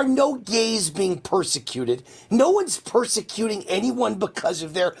 There are no gays being persecuted. No one's persecuting anyone because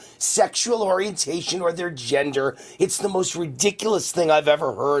of their sexual orientation or their gender. It's the most ridiculous thing I've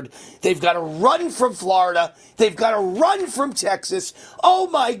ever heard. They've got to run from Florida. They've got to run from Texas. Oh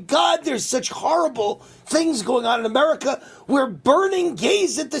my God, there's such horrible things going on in America. We're burning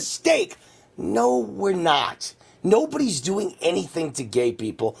gays at the stake. No, we're not. Nobody's doing anything to gay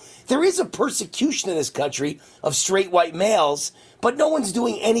people. There is a persecution in this country of straight white males, but no one's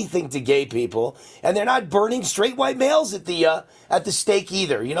doing anything to gay people. And they're not burning straight white males at the stake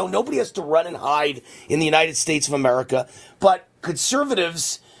either. You know, nobody has to run and hide in the United States of America. But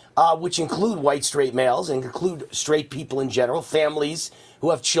conservatives, which include white straight males and include straight people in general, families who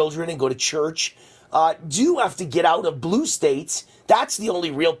have children and go to church, do have to get out of blue states. That's the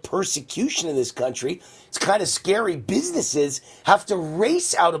only real persecution in this country. It's kind of scary. Businesses have to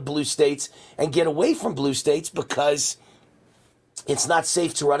race out of blue states and get away from blue states because it's not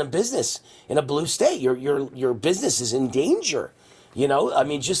safe to run a business in a blue state. Your business is in danger. You know, I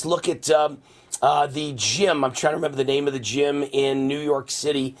mean, just look at the gym. I'm trying to remember the name of the gym in New York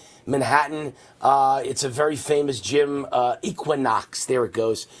City, Manhattan. It's a very famous gym, Equinox. There it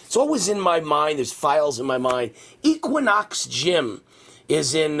goes. It's always in my mind. There's files in my mind. Equinox Gym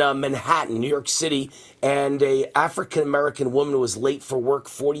is in Manhattan, New York City, and a African-American woman was late for work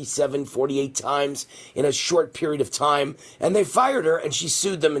 47, 48 times in a short period of time, and they fired her, and she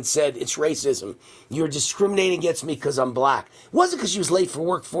sued them and said, it's racism. You're discriminating against me because I'm black. It wasn't because she was late for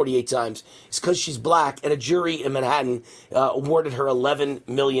work 48 times. It's because she's black, and a jury in Manhattan awarded her $11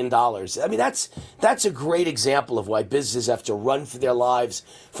 million. I mean, that's a great example of why businesses have to run for their lives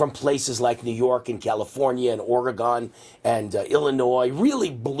from places like New York and California and Oregon and Illinois,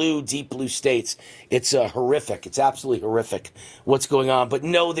 really blue, deep blue states. It's horrific. It's absolutely horrific what's going on. But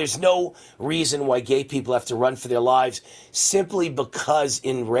no, there's no reason why gay people have to run for their lives simply because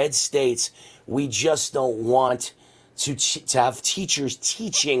in red states, we just don't want to have teachers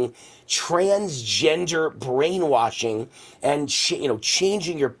teaching transgender brainwashing and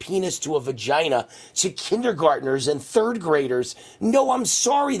changing your penis to a vagina to kindergartners and third graders. No, I'm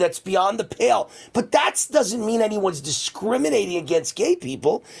sorry, that's beyond the pale. But that doesn't mean anyone's discriminating against gay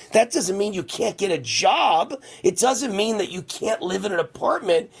people. That doesn't mean you can't get a job. It doesn't mean that you can't live in an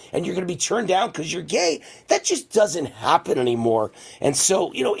apartment and you're going to be turned down because you're gay. That just doesn't happen anymore. And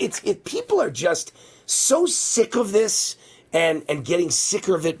so, people are just so sick of this and getting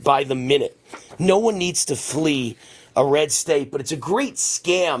sicker of it by the minute. No one needs to flee a red state, but it's a great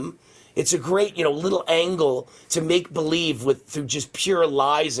scam. It's a great, little angle to make believe through just pure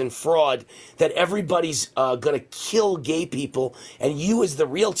lies and fraud that everybody's going to kill gay people. And you as the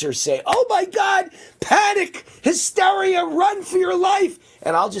realtor say, oh my God, panic, hysteria, run for your life.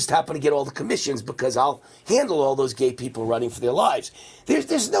 And I'll just happen to get all the commissions because I'll handle all those gay people running for their lives.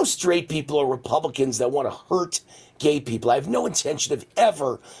 There's no straight people or Republicans that want to hurt gay people. I have no intention of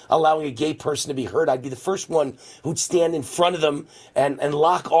ever allowing a gay person to be hurt. I'd be the first one who'd stand in front of them and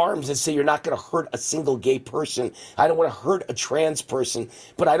lock arms and say, you're not going to hurt a single gay person. I don't want to hurt a trans person,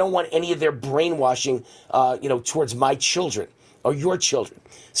 but I don't want any of their brainwashing, towards my children or your children.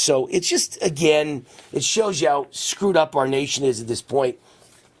 So it's just, again, it shows you how screwed up our nation is at this point.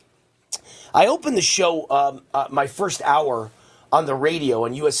 I opened the show, my first hour, on the radio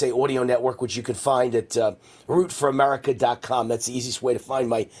on USA Audio Network, which you can find at rootforamerica.com. That's the easiest way to find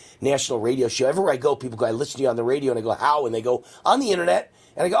my national radio show. Everywhere I go, people go, I listen to you on the radio, and I go, how? And they go, on the internet.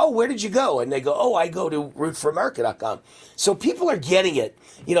 And I go, oh, where did you go? And they go, oh, I go to rootforamerica.com. So people are getting it.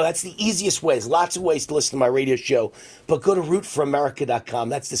 That's the easiest way. There's lots of ways to listen to my radio show, but go to rootforamerica.com.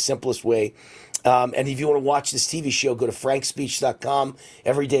 That's the simplest way. And if you want to watch this TV show, go to frankspeech.com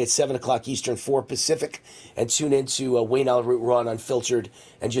every day at 7 o'clock Eastern, 4 Pacific, and tune into Wayne Allyn Root Raw and Unfiltered,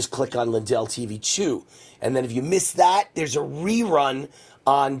 and just click on Lindell TV 2. And then if you miss that, there's a rerun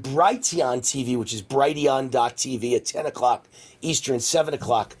on Brighteon TV, which is brighteon.tv at 10 o'clock Eastern, 7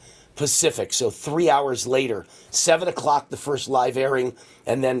 o'clock Pacific. So 3 hours later, 7 o'clock, the first live airing,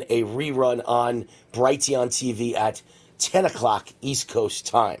 and then a rerun on Brighteon TV at 10 o'clock East Coast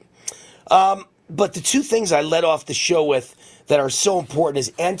time. But the two things I led off the show with that are so important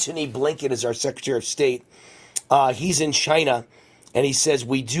is Antony Blinken is our Secretary of State. He's in China, and he says,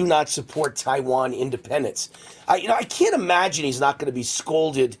 we do not support Taiwan independence. I can't imagine he's not going to be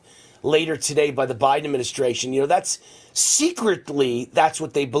scolded later today by the Biden administration. That's secretly, that's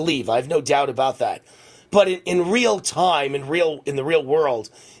what they believe. I have no doubt about that. But in real time, in the real world,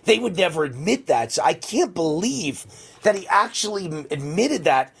 they would never admit that. So I can't believe that he actually admitted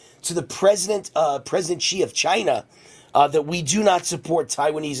that to the President Xi of China that we do not support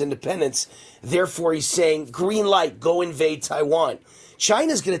Taiwanese independence. Therefore, he's saying, green light, go invade Taiwan.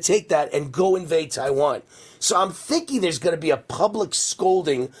 China's going to take that and go invade Taiwan. So I'm thinking there's going to be a public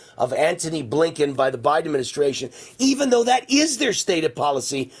scolding of Antony Blinken by the Biden administration, even though that is their stated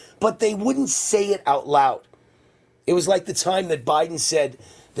policy, but they wouldn't say it out loud. It was like the time that Biden said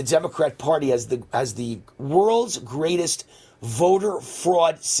the Democrat Party has the world's greatest voter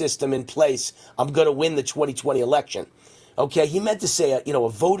fraud system in place. I'm going to win the 2020 election. Okay, he meant to say a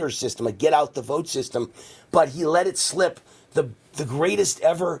voter system, a get out the vote system, but he let it slip, the greatest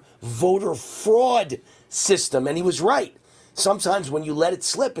ever voter fraud system, and he was right. Sometimes when you let it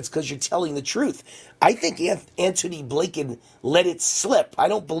slip, it's because you're telling the truth. I think Antony Blinken let it slip. I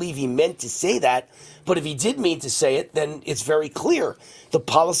don't believe he meant to say that, but if he did mean to say it, then it's very clear. The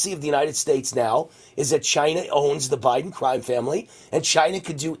policy of the United States now is that China owns the Biden crime family, and China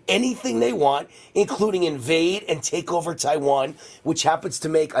could do anything they want, including invade and take over Taiwan, which happens to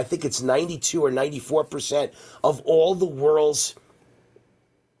make, I think it's 92 or 94% of all the world's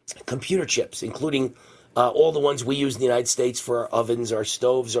computer chips, including all the ones we use in the United States for our ovens, our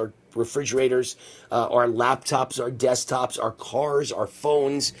stoves, our refrigerators, our laptops, our desktops, our cars, our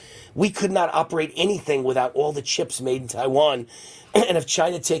phones. We could not operate anything without all the chips made in Taiwan. And if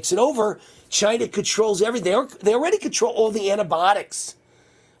China takes it over, China controls everything. They already control all the antibiotics.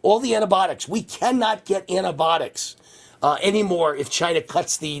 All the antibiotics. We cannot get antibiotics anymore if China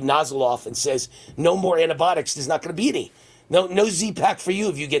cuts the nozzle off and says, no more antibiotics. There's not going to be any. No Z-Pack for you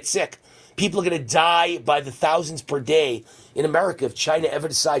if you get sick. People are going to die by the thousands per day in America if China ever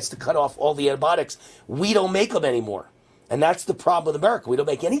decides to cut off all the antibiotics. We don't make them anymore. And that's the problem with America. We don't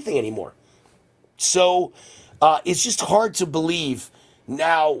make anything anymore. So it's just hard to believe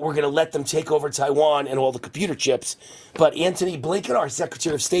now we're going to let them take over Taiwan and all the computer chips. But Antony Blinken, our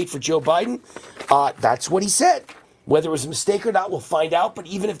Secretary of State for Joe Biden, that's what he said. Whether it was a mistake or not, we'll find out. But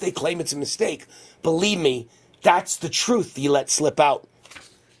even if they claim it's a mistake, believe me, that's the truth he let slip out.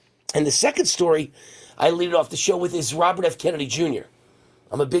 And the second story I lead off the show with is Robert F. Kennedy Jr.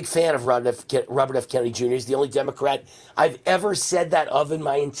 I'm a big fan of Robert F. Kennedy Jr. He's the only Democrat I've ever said that of in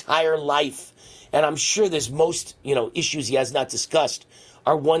my entire life. And I'm sure there's most, issues he has not discussed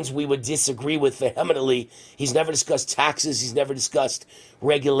are ones we would disagree with vehemently. He's never discussed taxes. He's never discussed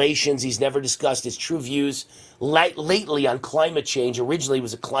regulations. He's never discussed his true views lately on climate change. Originally, he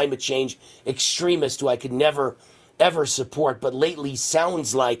was a climate change extremist who I could never, ever support. But lately,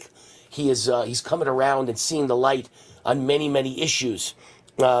 sounds like he's coming around and seeing the light on many, many issues.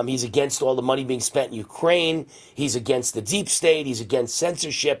 He's against all the money being spent in Ukraine. He's against the deep state. He's against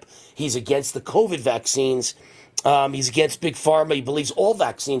censorship. He's against the COVID vaccines. He's against Big Pharma. He believes all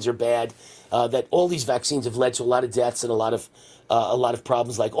vaccines are bad, that all these vaccines have led to a lot of deaths and a lot of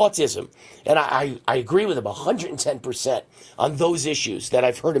problems like autism. And I agree with him 110% on those issues that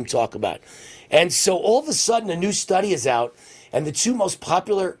I've heard him talk about. And so all of a sudden, a new study is out, and the two most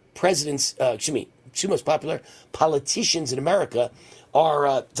popular politicians in America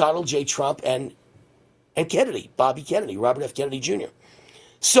are Donald J. Trump and Kennedy, Bobby Kennedy, Robert F. Kennedy Jr.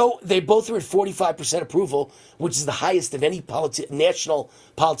 So they both are at 45% approval, which is the highest of any national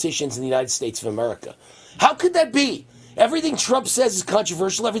politicians in the United States of America. How could that be? Everything Trump says is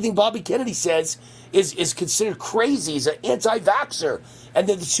controversial. Everything Bobby Kennedy says is considered crazy. He's an anti-vaxxer. And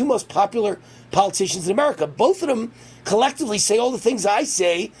they're the two most popular politicians in America. Both of them collectively say all the things I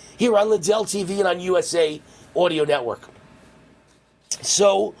say here on Liddell TV and on USA Audio Network.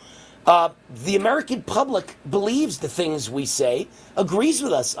 So the American public believes the things we say, agrees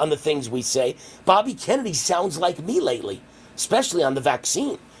with us on the things we say. Bobby Kennedy sounds like me lately, especially on the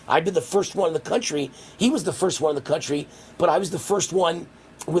vaccine. I've been the first one in the country. He was the first one in the country, but I was the first one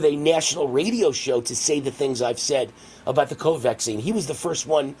with a national radio show to say the things I've said about the COVID vaccine. He was the first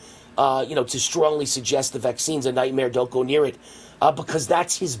one, to strongly suggest the vaccine's a nightmare, don't go near it, because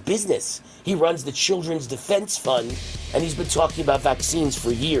that's his business. He runs the Children's Defense Fund, and he's been talking about vaccines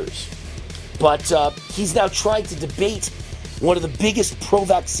for years. But he's now trying to debate one of the biggest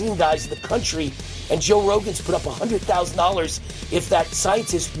pro-vaccine guys in the country, and Joe Rogan's put up $100,000 if that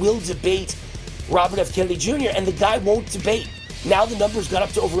scientist will debate Robert F. Kennedy Jr., and the guy won't debate. Now the number's got up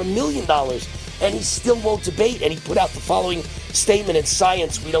to over $1 million, and he still won't debate, and he put out the following statement in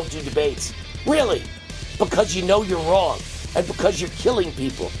Science: we don't do debates. Really? Because you know you're wrong, and because you're killing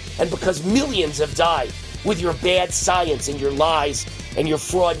people, and because millions have died with your bad science and your lies and your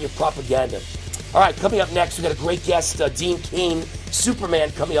fraud and your propaganda. All right, coming up next, we've got a great guest, Dean Cain, Superman,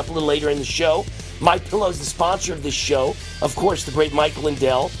 coming up a little later in the show. MyPillow is the sponsor of this show. Of course, the great Mike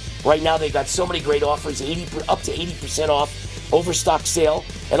Lindell. Right now, they've got so many great offers, up to 80% off, overstock sale,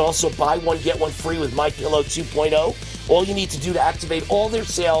 and also buy one, get one free with MyPillow 2.0. All you need to do to activate all their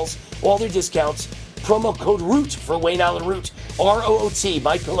sales, all their discounts, promo code ROOT for Wayne Allyn Root, ROOT,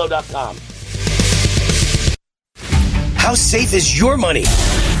 mypillow.com. How safe is your money?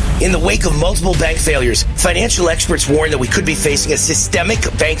 In the wake of multiple bank failures, financial experts warn that we could be facing a systemic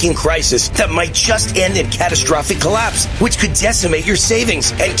banking crisis that might just end in catastrophic collapse, which could decimate your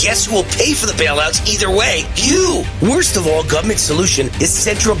savings. And guess who will pay for the bailouts either way? You! Worst of all, government's solution is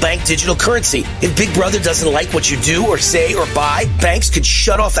central bank digital currency. If Big Brother doesn't like what you do or say or buy, banks could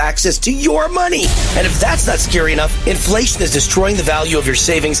shut off access to your money. And if that's not scary enough, inflation is destroying the value of your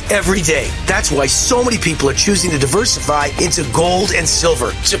savings every day. That's why so many people are choosing to diversify into gold and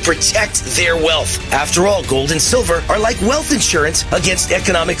silver to protect their wealth. After all, gold and silver are like wealth insurance against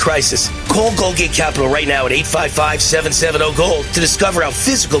economic crisis. Call Goldgate Capital right now at 855-770-GOLD to discover how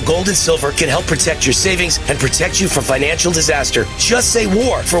physical gold and silver can help protect your savings and protect you from financial disaster. Just say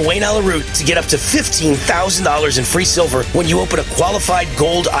war for Wayne Allyn Root to get up to $15,000 in free silver when you open a qualified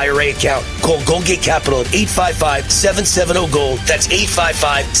gold IRA account. Call Goldgate Capital at 855-770-GOLD. That's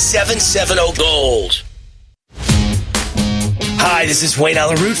 855-770-GOLD. Hi, this is Wayne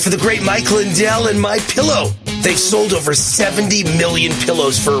Allyn Root for the great Mike Lindell and My Pillow. They've sold over 70 million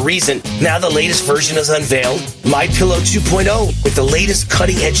pillows for a reason. Now the latest version is unveiled, My Pillow 2.0, with the latest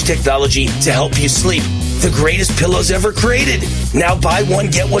cutting-edge technology to help you sleep. The greatest pillows ever created. Now buy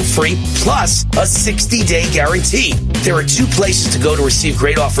one, get one free, plus a 60-day guarantee. There are 2 places to go to receive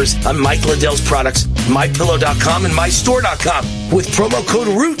great offers on Mike Lindell's products, mypillow.com and mystore.com. With promo code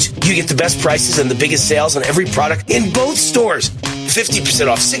ROOT, you get the best prices and the biggest sales on every product in both stores. 50%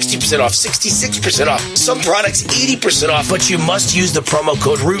 off, 60% off, 66% off. Some products 80% off, but you must use the promo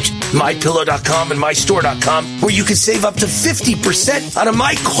code ROOT, mypillow.com and mystore.com, where you can save up to 50% on a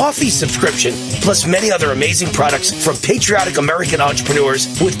My Coffee subscription, plus many other amazing products from patriotic American entrepreneurs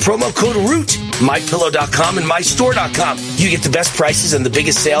with promo code ROOT, mypillow.com and mystore.com. You get the best prices and the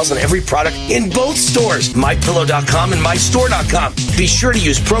biggest sales on every product in both stores, mypillow.com and mystore.com. Be sure to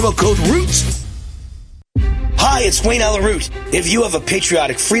use promo code ROOT. Hi, it's Wayne Allyn Root. If you have a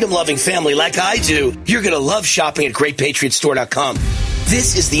patriotic, freedom-loving family like I do, you're going to love shopping at GreatPatriotStore.com.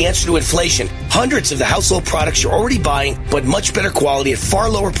 This is the answer to inflation. Hundreds of the household products you're already buying, but much better quality at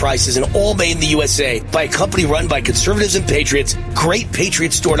far lower prices and all made in the USA by a company run by conservatives and patriots,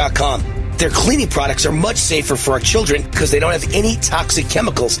 GreatPatriotStore.com. Their cleaning products are much safer for our children because they don't have any toxic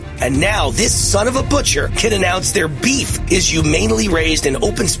chemicals. And now this son of a butcher can announce their beef is humanely raised in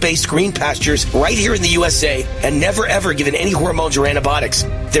open space green pastures right here in the USA and never ever given any hormones or antibiotics.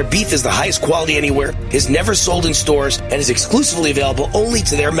 Their beef is the highest quality anywhere, is never sold in stores, and is exclusively available only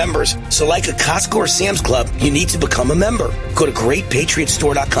to their members. So like a Costco or Sam's Club, you need to become a member. Go to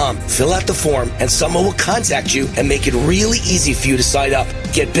GreatPatriotStore.com, fill out the form, and someone will contact you and make it really easy for you to sign up.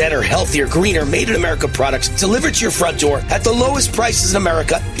 Get better, healthier, greener, made-in-America products delivered to your front door at the lowest prices in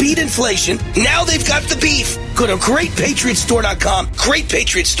America. Beat inflation. Now they've got the beef. Go to GreatPatriotStore.com.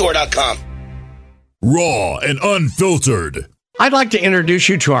 GreatPatriotStore.com. Raw and unfiltered. I'd like to introduce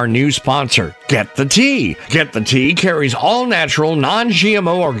you to our new sponsor, Get the Tea. Get the Tea carries all-natural,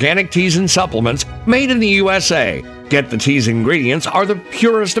 non-GMO organic teas and supplements made in the USA. Get the Tea's ingredients are the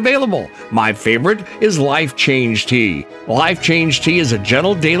purest available. My favorite is Life Change Tea. Life Change Tea is a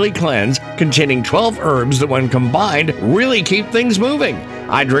gentle daily cleanse containing 12 herbs that when combined really keep things moving.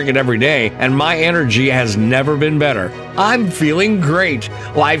 I drink it every day and my energy has never been better. I'm feeling great.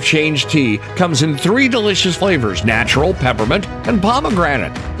 Life Change Tea comes in 3 delicious flavors, natural, peppermint, and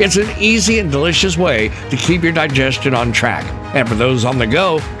pomegranate. It's an easy and delicious way to keep your digestion on track. And for those on the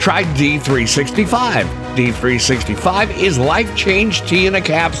go, try D365. D365 is Life Change Tea in a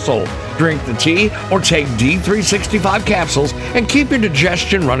capsule. Drink the tea or take D365 capsules and keep your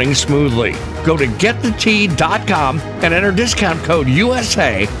digestion running smoothly. Go to getthetea.com and enter discount code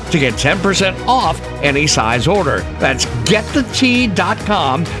USA to get 10% off any size order. That's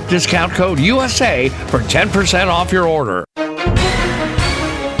getthetea.com, discount code USA for 10% off your order.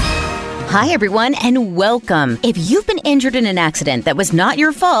 Hi, everyone, and welcome. If you've been injured in an accident that was not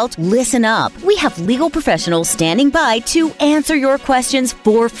your fault, listen up. We have legal professionals standing by to answer your questions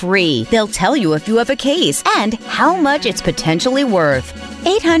for free. They'll tell you if you have a case and how much it's potentially worth.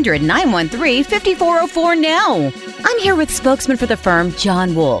 800-913-5404 now. I'm here with spokesman for the firm,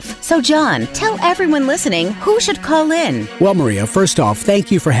 John Wolf. So, John, tell everyone listening who should call in. Well, Maria, first off,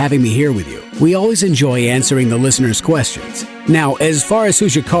 thank you for having me here with you. We always enjoy answering the listeners' questions. Now, as far as who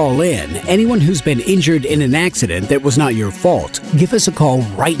should call in, anyone who's been injured in an accident that was not your fault, give us a call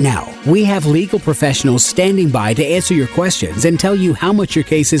right now. We have legal professionals standing by to answer your questions and tell you how much your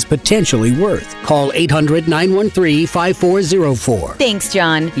case is potentially worth. Call 800-913-5404. Thanks,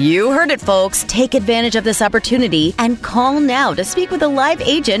 John. You heard it, folks. Take advantage of this opportunity and call now to speak with a live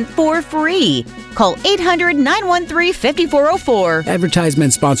agent for free. Call 800-913-5404.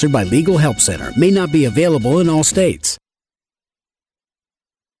 Advertisement sponsored by Legal Help Center. May not be available in all states.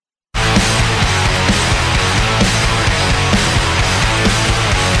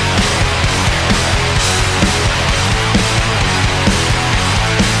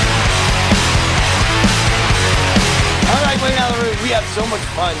 We have so much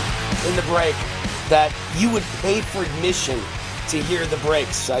fun in the break that you would pay for admission to hear the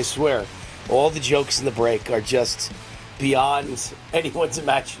breaks, I swear. All the jokes in the break are just beyond anyone's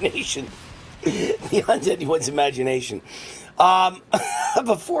imagination. Beyond anyone's imagination.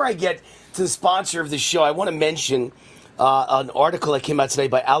 Before I get to the sponsor of the show, I want to mention an article that came out today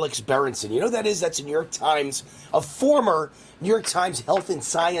by Alex Berenson. You know who that is? That's a New York Times, a former New York Times health and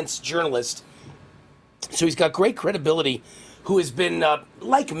science journalist. So he's got great credibility, who has been,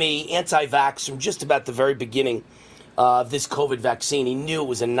 like me, anti-vax from just about the very beginning of this COVID vaccine. He knew it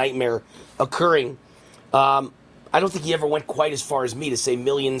was a nightmare occurring. I don't think he ever went quite as far as me to say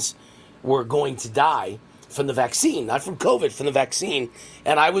millions were going to die from the vaccine, not from COVID, from the vaccine.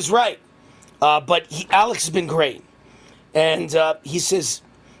 And I was right. But Alex has been great. And he says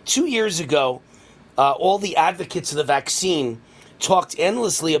 2 years ago, all the advocates of the vaccine talked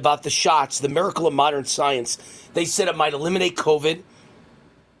endlessly about the shots, the miracle of modern science. They said it might eliminate COVID.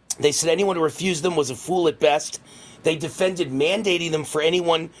 They said anyone who refused them was a fool at best. They defended mandating them for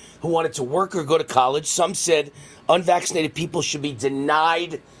anyone who wanted to work or go to college. Some said unvaccinated people should be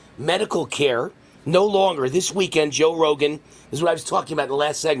denied medical care. No longer. This weekend, Joe Rogan, this is what I was talking about in the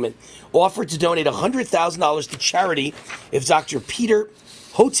last segment, offered to donate $100,000 to charity if Dr. Peter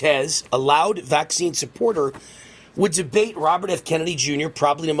Hotez, a loud vaccine supporter, would debate Robert F. Kennedy Jr.,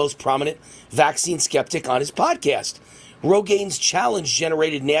 probably the most prominent vaccine skeptic, on his podcast. Rogain's challenge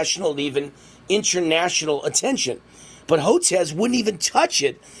generated national and even international attention. But Hotez wouldn't even touch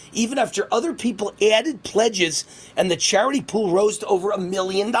it, even after other people added pledges and the charity pool rose to over $1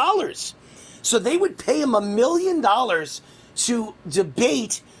 million. So they would pay him $1 million to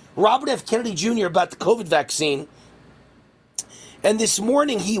debate Robert F. Kennedy Jr. about the COVID vaccine. And this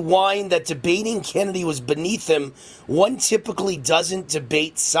morning he whined that debating Kennedy was beneath him. One typically doesn't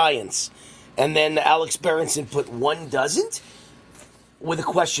debate science. And then Alex Berenson put, one doesn't? With a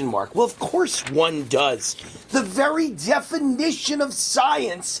question mark. Well, of course one does. The very definition of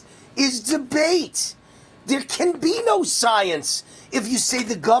science is debate. There can be no science if you say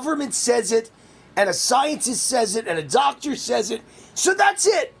the government says it, and a scientist says it, and a doctor says it. So that's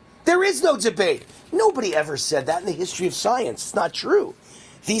it. There is no debate. Nobody ever said that in the history of science. It's not true.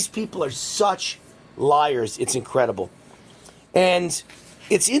 These people are such liars. It's incredible. And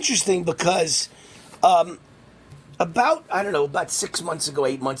it's interesting because about 6 months ago,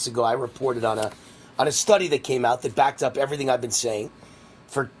 8 months ago, I reported on a study that came out that backed up everything I've been saying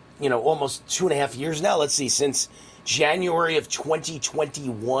for, almost 2.5 years now. Let's see, since January of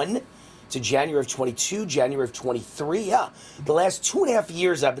 2021 to January of 22, January of 23. Yeah, the last 2.5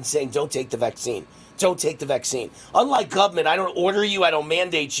 years I've been saying, don't take the vaccine. Don't take the vaccine. Unlike government, I don't order you, I don't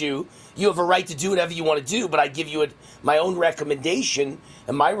mandate you. You have a right to do whatever you want to do, but I give you my own recommendation,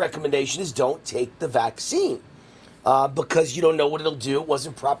 and my recommendation is don't take the vaccine. Because you don't know what it'll do. It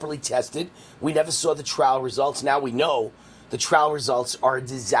wasn't properly tested. We never saw the trial results. Now we know the trial results are a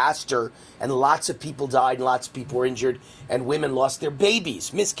disaster, and lots of people died, and lots of people were injured, and women lost their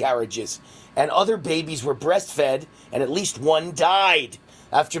babies, miscarriages, and other babies were breastfed, and at least one died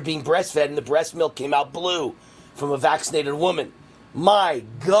after being breastfed, and the breast milk came out blue from a vaccinated woman. My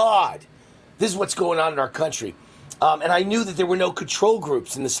God, this is what's going on in our country. And I knew that there were no control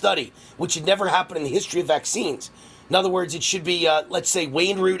groups in the study, which had never happened in the history of vaccines. In other words, it should be, let's say,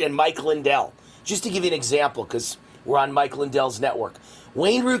 Wayne Root and Mike Lindell. Just to give you an example, because we're on Mike Lindell's network.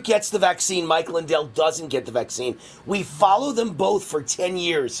 Wayne Root gets the vaccine. Mike Lindell doesn't get the vaccine. We follow them both for 10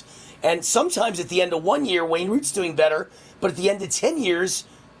 years. And sometimes at the end of 1 year, Wayne Root's doing better. But at the end of 10 years,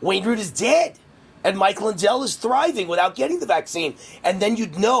 Wayne Root is dead. And Mike Lindell is thriving without getting the vaccine. And then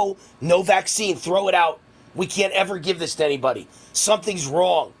you'd know, no vaccine, throw it out. We can't ever give this to anybody. Something's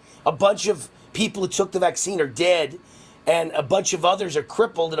wrong. A bunch of people who took the vaccine are dead, and a bunch of others are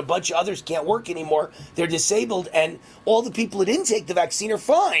crippled, and a bunch of others can't work anymore. They're disabled, and all the people who didn't take the vaccine are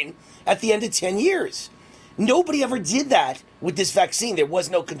fine at the end of 10 years. Nobody ever did that with this vaccine. There was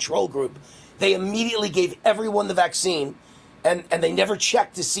no control group. They immediately gave everyone the vaccine, And they never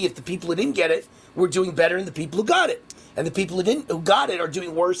checked to see if the people who didn't get it were doing better than the people who got it. And the people who got it are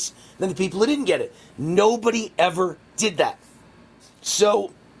doing worse than the people who didn't get it. Nobody ever did that.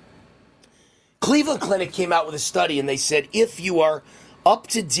 So Cleveland Clinic came out with a study, and they said if you are up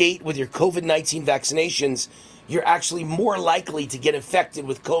to date with your COVID-19 vaccinations, you're actually more likely to get infected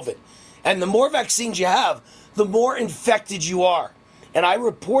with COVID. And the more vaccines you have, the more infected you are. And I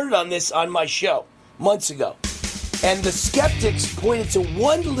reported on this on my show months ago. And the skeptics pointed to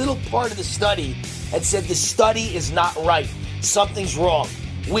one little part of the study and said the study is not right. Something's wrong.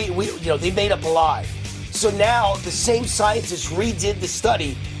 They made up a lie. So now the same scientists redid the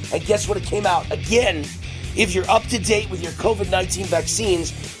study, and guess what it came out? Again, if you're up to date with your COVID-19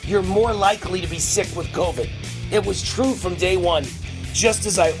 vaccines, you're more likely to be sick with COVID. It was true from day one, just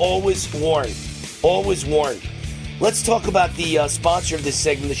as I always warned. Always warned. Let's talk about the sponsor of this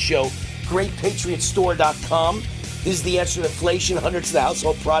segment of the show, GreatPatriotStore.com. This is the answer to inflation. Hundreds of the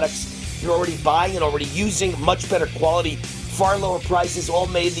household products you're already buying and already using, much better quality, far lower prices, all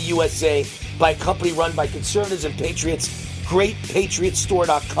made in the USA by a company run by conservatives and patriots.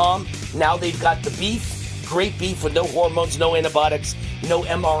 GreatPatriotStore.com. Now they've got the beef, great beef with no hormones, no antibiotics, no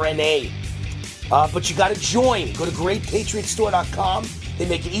mRNA. But you got to join. Go to GreatPatriotStore.com. They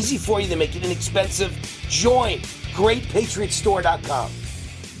make it easy for you. They make it inexpensive. Join GreatPatriotStore.com.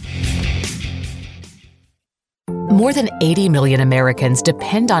 More than 80 million Americans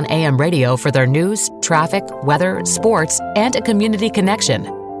depend on AM radio for their news, traffic, weather, sports, and a community connection.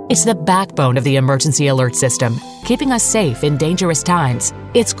 It's the backbone of the emergency alert system, keeping us safe in dangerous times.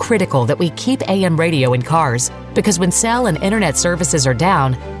 It's critical that we keep AM radio in cars, because when cell and internet services are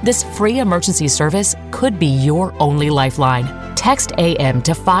down, this free emergency service could be your only lifeline. Text AM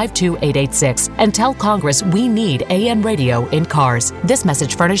to 52886 and tell Congress we need AM radio in cars. This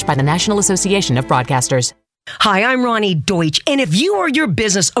message furnished by the National Association of Broadcasters. Hi, I'm Ronnie Deutsch, and if you or your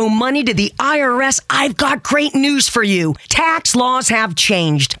business owe money to the IRS, I've got great news for you. Tax laws have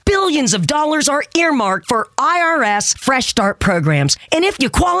changed. Billions of dollars are earmarked for IRS Fresh Start programs, and if you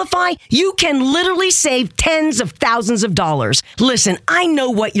qualify, you can literally save tens of thousands of dollars. Listen, I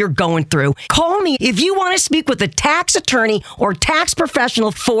know what you're going through. Call me if you want to speak with a tax attorney or tax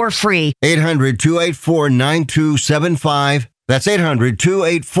professional for free. 800-284-9275. That's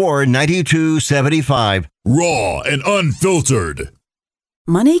 800-284-9275. Raw and unfiltered.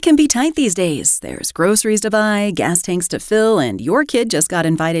 Money can be tight these days. There's groceries to buy, gas tanks to fill, and your kid just got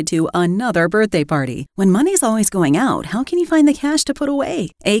invited to another birthday party. When money's always going out, how can you find the cash to put away?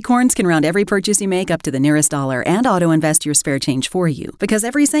 Acorns can round every purchase you make up to the nearest dollar and auto-invest your spare change for you. Because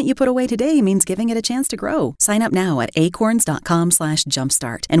every cent you put away today means giving it a chance to grow. Sign up now at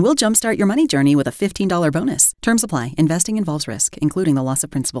acorns.com/jumpstart, and we'll jumpstart your money journey with a $15 bonus. Terms apply. Investing involves risk, including the loss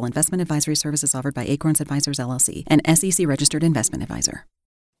of principal. Investment advisory services offered by Acorns Advisors, LLC, an SEC-registered investment advisor.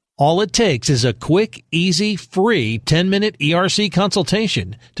 All it takes is a quick, easy, free 10-minute ERC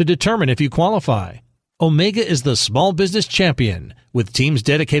consultation to determine if you qualify. Omega is the small business champion with teams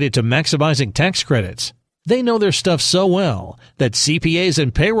dedicated to maximizing tax credits. They know their stuff so well that CPAs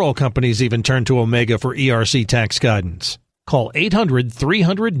and payroll companies even turn to Omega for ERC tax guidance. Call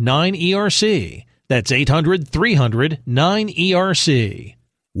 800-300-9ERC. That's 800-300-9ERC.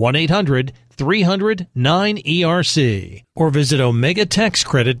 1-800-300-9ERC. Or visit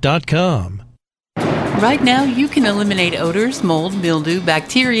OmegaTaxCredit.com. Right now, you can eliminate odors, mold, mildew,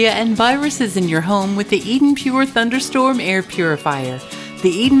 bacteria, and viruses in your home with the Eden Pure Thunderstorm Air Purifier. The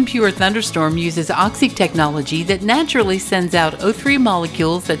Eden Pure Thunderstorm uses Oxy technology that naturally sends out O3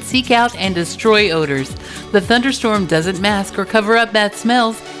 molecules that seek out and destroy odors. The Thunderstorm doesn't mask or cover up bad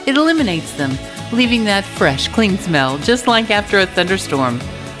smells, it eliminates them, leaving that fresh, clean smell, just like after a thunderstorm.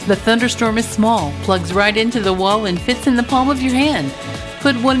 The Thunderstorm is small, plugs right into the wall, and fits in the palm of your hand.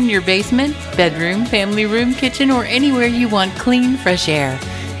 Put one in your basement, bedroom, family room, kitchen, or anywhere you want clean, fresh air.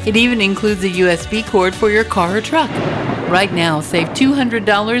 It even includes a USB cord for your car or truck. Right now, save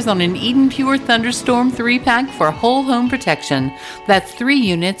 $200 on an Eden Pure Thunderstorm 3-pack for whole home protection. That's 3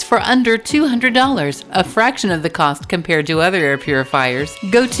 units for under $200, a fraction of the cost compared to other air purifiers.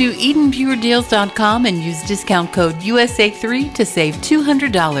 Go to EdenPureDeals.com and use discount code USA3 to save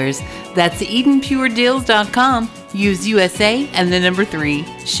 $200. That's EdenPureDeals.com. Use USA and the number 3.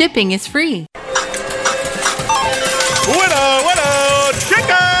 Shipping is free.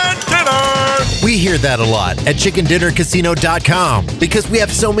 Chicken dinner! We hear that a lot at chickendinnercasino.com because we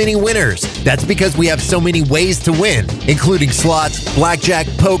have so many winners. That's because we have so many ways to win, including slots, blackjack,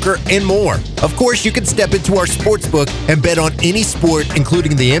 poker, and more. Of course, you can step into our sportsbook and bet on any sport,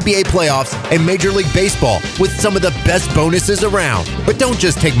 including the NBA playoffs and Major League Baseball, with some of the best bonuses around. But don't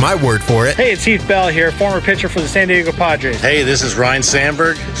just take my word for it. Hey, it's Heath Bell here, former pitcher for the San Diego Padres. Hey, this is Ryan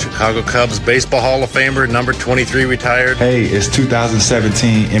Sandberg, Chicago Cubs Baseball Hall of Famer, number 23 retired. Hey, it's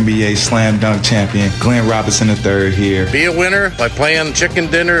 2017 NBA Slam Dunk champion Glenn Robinson III here. Be a winner by playing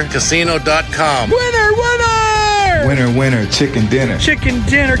chickendinnercasino.com. Winner, winner! Winner, winner, chicken dinner.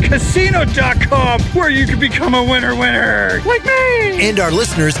 chickendinnercasino.com, where you can become a winner, winner, like me! And our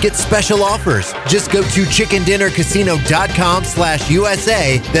listeners get special offers. Just go to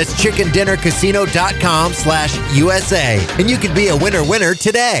chickendinnercasino.com/USA. That's chickendinnercasino.com/USA. And you can be a winner, winner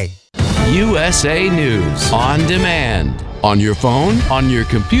today. USA News on demand. On your phone, on your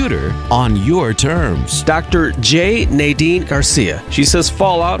computer, on your terms. Dr. J. Nadine Garcia. She says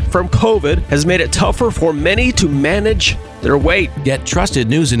fallout from COVID has made it tougher for many to manage their weight. Get trusted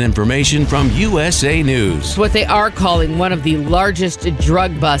news and information from USA News. What they are calling one of the largest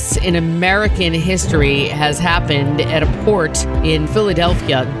drug busts in American history has happened at a port in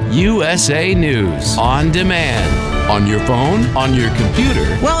Philadelphia. USA News on demand. On your phone, on your computer.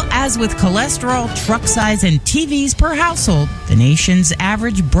 Well, as with cholesterol, truck size, and TVs per household, the nation's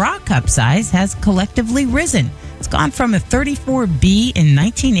average bra cup size has collectively risen. It's gone from a 34B in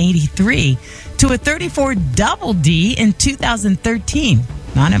 1983 to a 34 double D in 2013.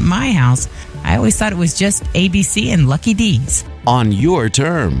 Not at my house. I always thought it was just ABC and Lucky D's. On your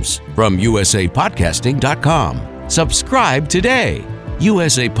terms. From usapodcasting.com. Subscribe today.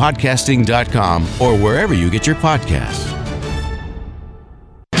 usapodcasting.com or wherever you get your podcasts.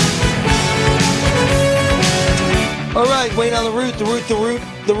 All right, Wayne Allyn Root, the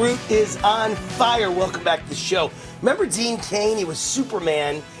root is on fire. Welcome back to the show. Remember Dean Cain? He was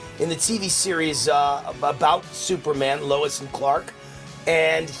Superman in the TV series about Superman, Lois and Clark.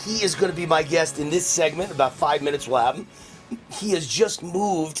 And he is going to be my guest in this segment. About 5 minutes we'll have him. He has just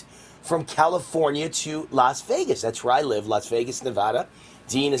moved from California to Las Vegas. That's where I live, Las Vegas, Nevada.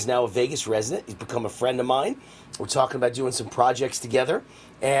 Dean is now a Vegas resident. He's become a friend of mine. We're talking about doing some projects together.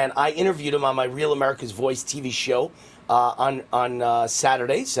 And I interviewed him on my Real America's Voice TV show on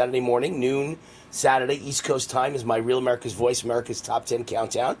Saturday morning, noon Saturday, East Coast time is my Real America's Voice, America's Top 10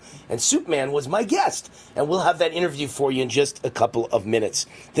 Countdown. And Superman was my guest. And we'll have that interview for you in just a couple of minutes.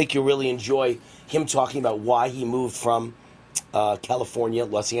 I think you'll really enjoy him talking about why he moved from California,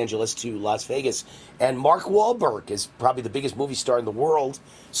 Los Angeles to Las Vegas. And Mark Wahlberg is probably the biggest movie star in the world,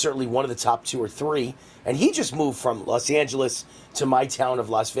 certainly one of the top 2 or 3. And he just moved from Los Angeles to my town of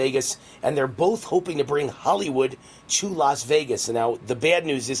Las Vegas. And they're both hoping to bring Hollywood to Las Vegas. And now the bad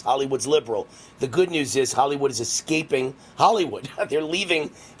news is Hollywood's liberal. The good news is Hollywood is escaping Hollywood. They're leaving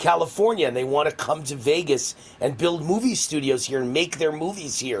California and they want to come to Vegas and build movie studios here and make their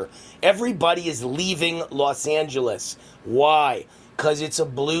movies here. Everybody is leaving Los Angeles. Why? Because it's a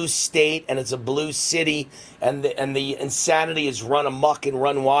blue state and it's a blue city, and the insanity is run amok and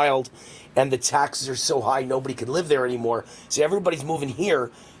run wild, and the taxes are so high nobody can live there anymore. So everybody's moving here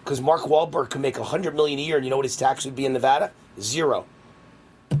because Mark Wahlberg can make $100 million a year, and you know what his tax would be in Nevada? 0.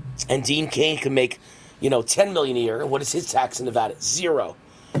 And Dean Cain can make, $10 million a year, and what is his tax in Nevada? 0.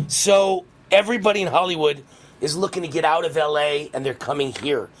 So everybody in Hollywood is looking to get out of LA, and they're coming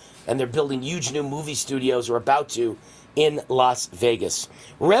here, and they're building huge new movie studios, or about to, in Las Vegas.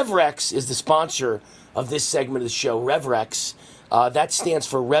 RevRex is the sponsor of this segment of the show. RevRex, that stands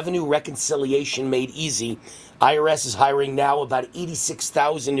for Revenue Reconciliation Made Easy. IRS is hiring now about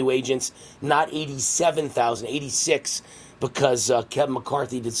 86,000 new agents, not 87,000, 86, because Kevin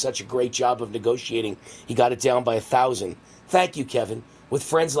McCarthy did such a great job of negotiating. He got it down by 1,000. Thank you, Kevin. With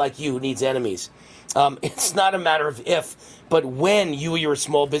friends like you, who needs enemies? It's not a matter of if, but when you or your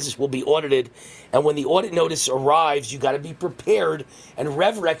small business will be audited. And when the audit notice arrives, you got to be prepared. And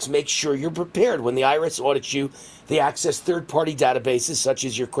RevRex makes sure you're prepared. When the IRS audits you, they access third-party databases such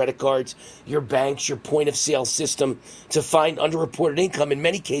as your credit cards, your banks, your point-of-sale system to find underreported income. In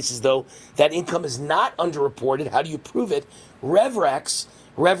many cases, though, that income is not underreported. How do you prove it? RevRex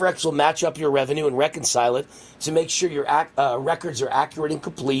will match up your revenue and reconcile it to make sure your records are accurate and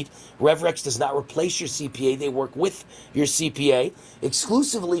complete. RevRex does not replace your CPA. They work with your CPA.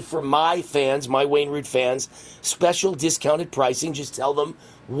 Exclusively for my fans, my Wayne Root fans, special discounted pricing. Just tell them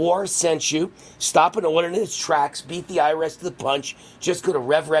War sent you. Stop an audit in its tracks. Beat the IRS to the punch. Just go to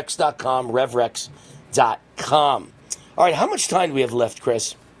RevRex.com, RevRex.com. All right, how much time do we have left,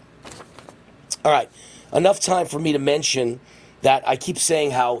 Chris? All right, enough time for me to mention that I keep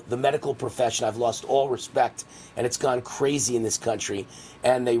saying how the medical profession, I've lost all respect, and it's gone crazy in this country.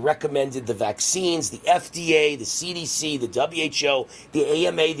 And they recommended the vaccines, the FDA, the CDC, the WHO, the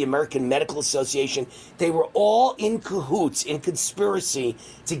AMA, the American Medical Association. They were all in cahoots, in conspiracy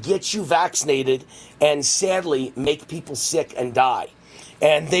to get you vaccinated and sadly make people sick and die.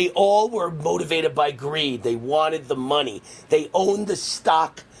 And they all were motivated by greed. They wanted the money. They owned the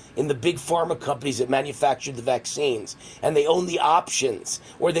stock in the big pharma companies that manufactured the vaccines, and they owned the options,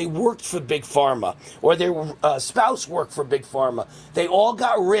 or they worked for big pharma, or their spouse worked for big pharma. They all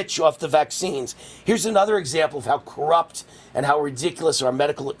got rich off the vaccines. Here's another example of how corrupt and how ridiculous our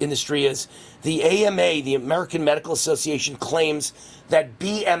medical industry is. The AMA, the American Medical Association, claims that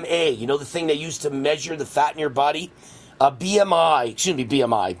BMA, you know, the thing they use to measure the fat in your body, body mass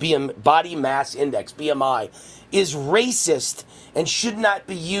index, BMI, is racist and should not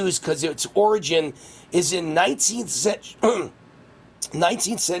be used because its origin is in 19th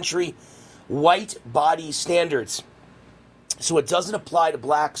century white body standards. So it doesn't apply to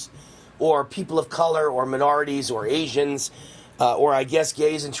blacks or people of color or minorities or Asians or I guess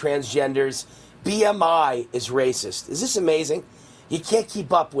gays and transgenders. BMI is racist. Is this amazing? You can't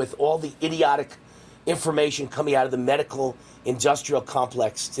keep up with all the idiotic information coming out of the medical industrial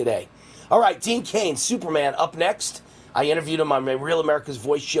complex today. All right, Dean Cain, Superman, up next. I interviewed him on my Real America's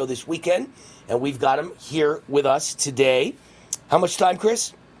Voice show this weekend, and we've got him here with us today. How much time,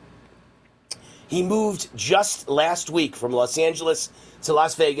 Chris? He moved just last week from Los Angeles to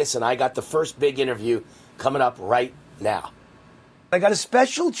Las Vegas, and I got the first big interview coming up right now. I got a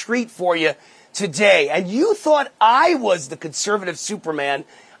special treat for you today, and you thought I was the conservative Superman.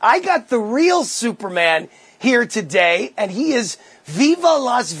 I got the real Superman here today, and he is Viva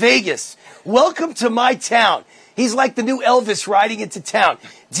Las Vegas. Welcome to my town. He's like the new Elvis riding into town.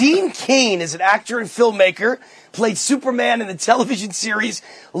 Dean Cain is an actor and filmmaker, played Superman in the television series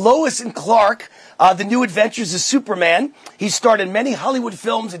Lois and Clark, The New Adventures of Superman. He starred in many Hollywood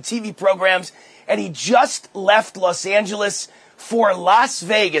films and TV programs, and he just left Los Angeles for Las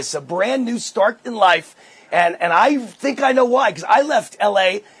Vegas, a brand new start in life. And I think I know why, because I left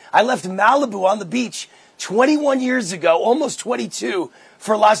L.A., I left Malibu on the beach 21 years ago, almost 22,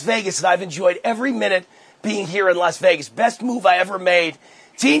 for Las Vegas, and I've enjoyed every minute being here in Las Vegas. Best move I ever made.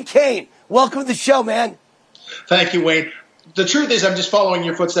 Dean Cain, welcome to the show, man. Thank you, Wayne. The truth is I'm just following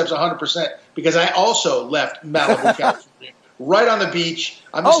your footsteps 100% because I also left Malibu, California, right on the beach.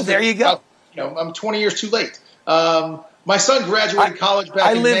 There you go. I'm 20 years too late. My son graduated college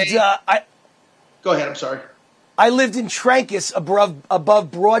back in May. Go ahead, I'm sorry. I lived in Trancas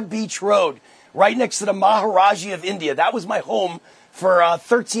above Broad Beach Road, right next to the Maharaji of India. That was my home for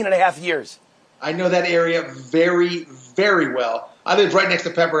 13 and a half years. I know that area very, very well. I lived right next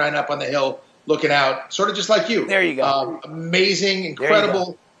to Pepperdine up on the hill looking out, sort of just like you. There you go. Amazing,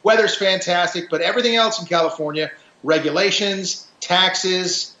 incredible. Weather's fantastic, but everything else in California, regulations,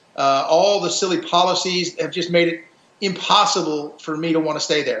 taxes, all the silly policies have just made it impossible for me to want to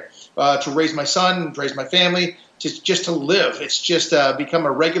stay there, to raise my son, raise my family, just to live. It's just become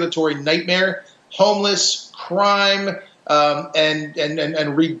a regulatory nightmare, homeless, crime,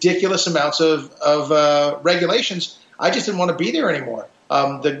 and ridiculous amounts of regulations. I just didn't want to be there anymore.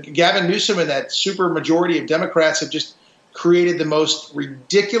 The Gavin Newsom and that super majority of Democrats have just created the most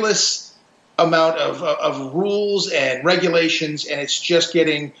ridiculous amount of rules and regulations, and it's just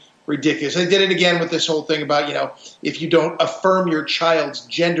getting ridiculous. They did it again with this whole thing about, if you don't affirm your child's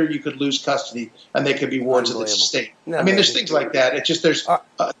gender, you could lose custody, and they could be wards of the state. There's things like that. It's just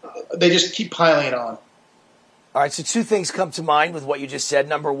they just keep piling it on. All right, so two things come to mind with what you just said.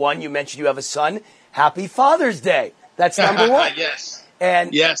 Number one, you mentioned you have a son. Happy Father's Day. That's number one. Yes.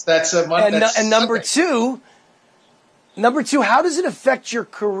 And yes, that's a month. And number two, how does it affect your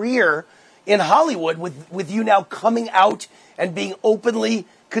career in Hollywood with you now coming out and being openly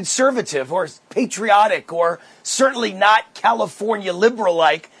conservative or patriotic or certainly not California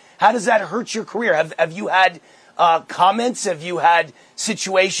liberal-like? How does that hurt your career? Have you had comments? Have you had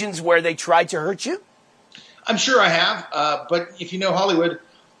situations where they tried to hurt you? I'm sure I have, but if you know Hollywood,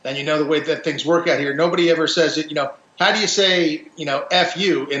 then you know the way that things work out here. Nobody ever says it, how do you say, F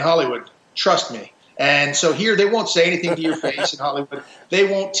you in Hollywood? Trust me. And so here they won't say anything to your face in Hollywood. They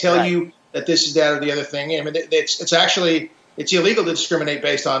won't tell you that this is that or the other thing. It's illegal to discriminate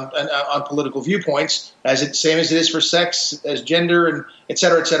based on political viewpoints, same as it is for sex, as gender, and et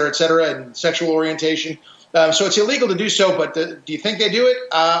cetera, and sexual orientation. So it's illegal to do so, but do you think they do it?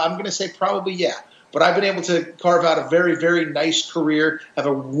 I'm going to say probably yeah. But I've been able to carve out a very, very nice career, have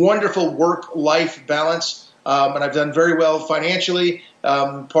a wonderful work-life balance, and I've done very well financially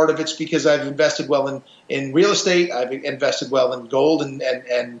Part of it's because I've invested well in real estate. I've invested well in gold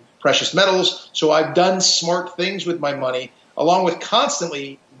and precious metals. So I've done smart things with my money, along with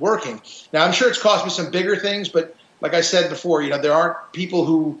constantly working. Now, I'm sure it's cost me some bigger things, but like I said before, there aren't people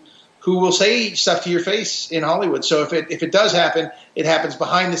who will say stuff to your face in Hollywood. So if it does happen, it happens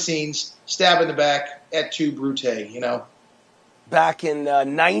behind the scenes, stab in the back, et tu, Brute, Back in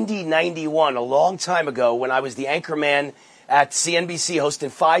 91, a long time ago, when I was the anchorman at CNBC hosting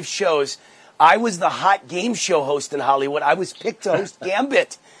 5 shows, I was the hot game show host in Hollywood. I was picked to host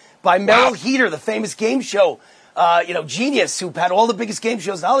Gambit by Merrill Heater, the famous game show, genius who had all the biggest game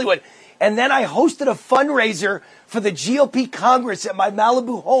shows in Hollywood. And then I hosted a fundraiser for the GOP Congress at my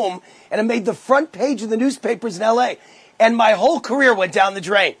Malibu home, and it made the front page of the newspapers in L.A. And my whole career went down the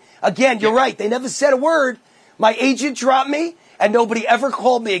drain. Again, you're right. They never said a word. My agent dropped me, and nobody ever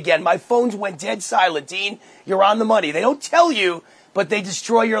called me again. My phones went dead silent. Dean, you're on the money. They don't tell you, but they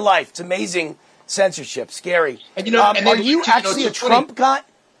destroy your life. It's amazing censorship. Scary. And are you actually a Trump guy?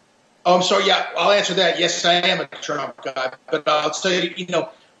 Oh, I'm sorry. Yeah, I'll answer that. Yes, I am a Trump guy. But I'll tell you,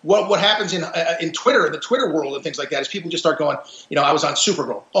 what happens in Twitter, in the Twitter world and things like that is people just start going, I was on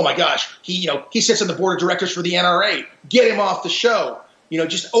Supergirl. Oh my gosh, he sits on the board of directors for the NRA. Get him off the show.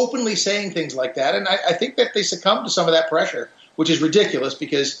 Just openly saying things like that. And I think that they succumb to some of that pressure, which is ridiculous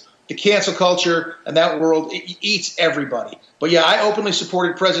because the cancel culture and that world eats everybody. But yeah, I openly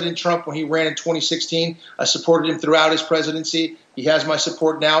supported President Trump when he ran in 2016. I supported him throughout his presidency. He has my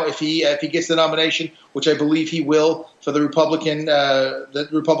support now if he gets the nomination, which I believe he will for the Republican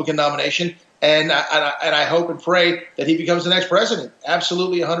nomination. And I hope and pray that he becomes the next president.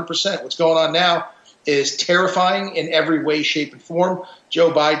 Absolutely 100%. What's going on now is terrifying in every way, shape, and form.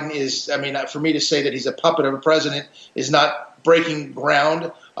 Joe Biden is, for me to say that he's a puppet of a president is not breaking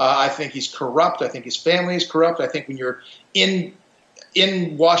ground. I think he's corrupt. I think his family is corrupt. I think when you're in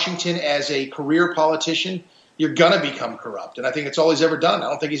Washington as a career politician, you're going to become corrupt. And I think it's all he's ever done. I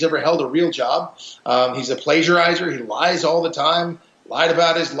don't think he's ever held a real job. He's a plagiarizer. He lies all the time, lied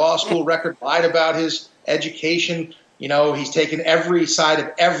about his law school record, lied about his education. He's taken every side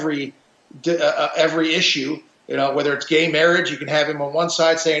of every issue. Whether it's gay marriage, you can have him on one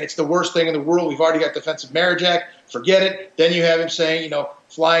side saying it's the worst thing in the world. We've already got the Defensive Marriage Act. Forget it. Then you have him saying,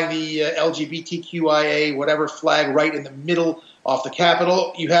 flying the LGBTQIA, whatever flag right in the middle off the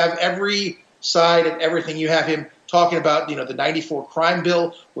Capitol. You have every side of everything. You have him talking about, the 94 crime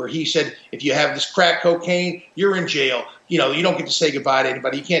bill where he said, if you have this crack cocaine, you're in jail. You don't get to say goodbye to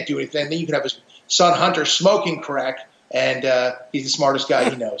anybody. You can't do anything. Then you can have his son Hunter smoking crack, and he's the smartest guy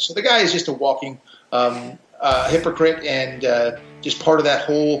he knows. So the guy is just a walking hypocrite and just part of that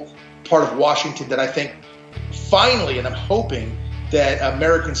whole part of Washington that I think finally, and I'm hoping that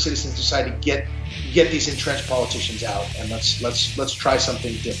American citizens decide to get these entrenched politicians out, and let's try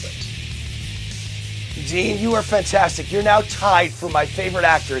something different. Dean, you are fantastic. You're now tied for my favorite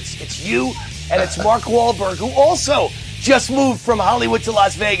actor. It's you and it's Mark Wahlberg, who also just moved from Hollywood to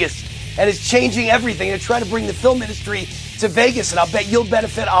Las Vegas and is changing everything to try to bring the film industry to Vegas. And I'll bet you'll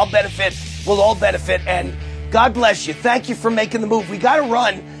benefit, I'll benefit, we'll all benefit. And God bless you. Thank you for making the move. We got to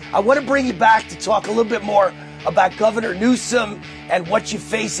run. I want to bring you back to talk a little bit more about Governor Newsom and what you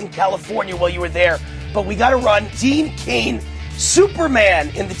face in California while you were there. But we got to run. Dean Cain, Superman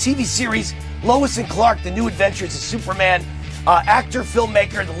in the TV series Lois and Clark, The New Adventures of Superman, actor,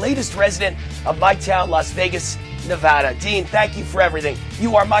 filmmaker, the latest resident of my town, Las Vegas, Nevada. Dean, thank you for everything.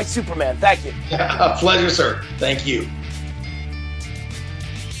 You are my Superman. Thank you. A pleasure, sir. Thank you.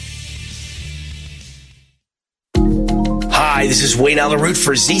 Hi, this is Wayne Allyn Root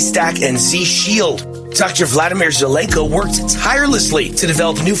for Z-Stack and Z-Shield. Dr. Vladimir Zelenko worked tirelessly to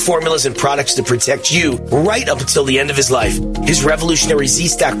develop new formulas and products to protect you right up until the end of his life. His revolutionary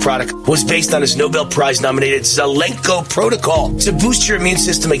Z-Stack product was based on his Nobel Prize-nominated Zelenko protocol to boost your immune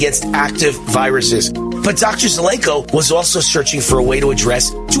system against active viruses. But Dr. Zelenko was also searching for a way to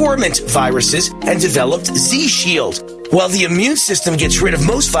address dormant viruses and developed Z-Shield. While the immune system gets rid of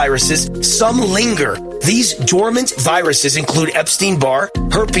most viruses, some linger. These dormant viruses include Epstein-Barr,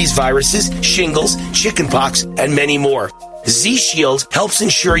 herpes viruses, shingles, chickenpox, and many more. Z-Shield helps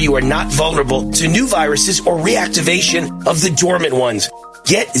ensure you are not vulnerable to new viruses or reactivation of the dormant ones.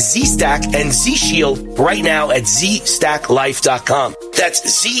 Get Z-Stack and Z-Shield right now at ZStackLife.com.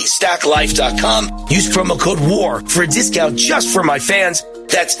 That's ZStackLife.com. Use promo code WAR for a discount just for my fans.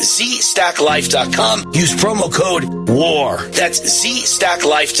 That's ZStackLife.com. Use promo code WAR. That's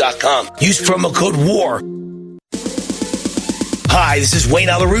ZStackLife.com. Use promo code WAR. Hi, this is Wayne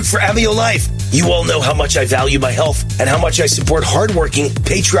Allyn Root for Amio Life. You all know how much I value my health and how much I support hardworking,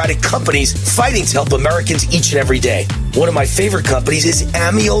 patriotic companies fighting to help Americans each and every day. One of my favorite companies is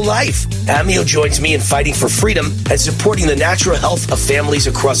Amio Life. Amio joins me in fighting for freedom and supporting the natural health of families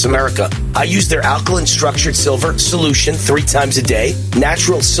across America. I use their alkaline structured silver solution 3 times a day,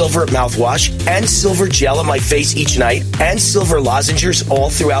 natural silver mouthwash, and silver gel on my face each night, and silver lozenges all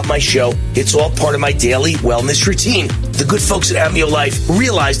throughout my show. It's all part of my daily wellness routine. The good folks at Amio Life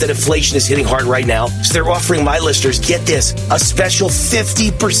realize that inflation is hitting hard right now, so they're offering my listeners, get this, a special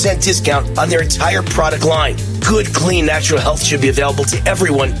 50% discount on their entire product line. Good, clean, natural health should be available to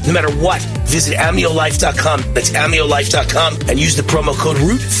everyone, no matter what. Visit AmioLife.com. That's AmioLife.com and use the promo code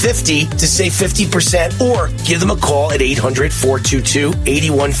ROOT50 to save 50%, or give them a call at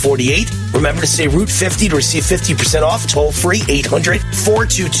 800-422-8148. Remember to say ROOT50 to receive 50% off. Toll free,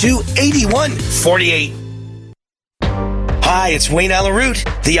 800-422-8148. Hi, it's Wayne Allyn Root.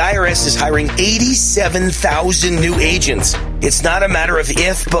 The IRS is hiring 87,000 new agents. It's not a matter of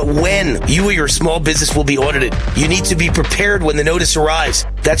if, but when you or your small business will be audited. You need to be prepared when the notice arrives.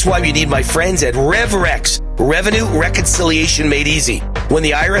 That's why you need my friends at RevRex. Revenue reconciliation made easy. When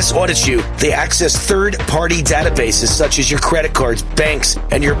the IRS audits you, they access third-party databases such as your credit cards, banks,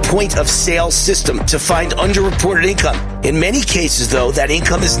 and your point-of-sale system to find underreported income. In many cases, though, that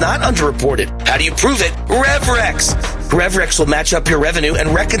income is not underreported. How do you prove it? RevRex. RevRex will match up your revenue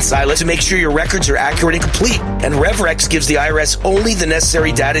and reconcile it to make sure your records are accurate and complete. And RevRex gives the IRS only the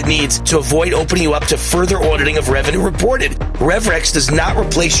necessary data it needs to avoid opening you up to further auditing of revenue reported. RevRex does not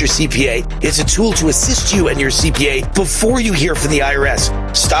replace your CPA. It's a tool to assist you and your CPA before you hear from the IRS.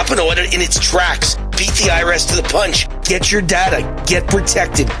 Stop an audit in its tracks. Beat the IRS to the punch. Get your data. Get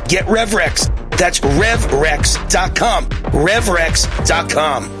protected. Get RevRex. That's RevRex.com.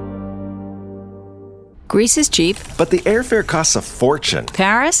 RevRex.com. Greece is cheap. But the airfare costs a fortune.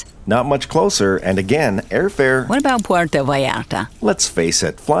 Paris? Not much closer, and again, airfare... What about Puerto Vallarta? Let's face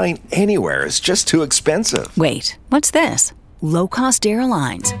it, flying anywhere is just too expensive. Wait, what's this? Low-cost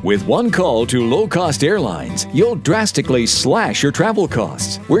airlines. With one call to low-cost airlines, you'll drastically slash your travel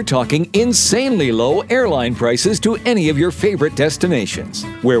costs. We're talking insanely low airline prices to any of your favorite destinations.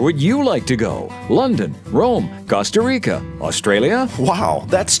 Where would you like to go? London, Rome, Costa Rica, Australia? Wow,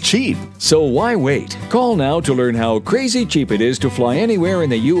 that's cheap. So why wait? Call now to learn how crazy cheap it is to fly anywhere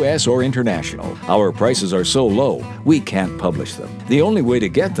in the U.S. or international. Our prices are so low, we can't publish them. The only way to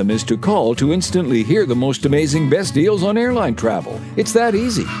get them is to call to instantly hear the most amazing best deals on airline travel. It's that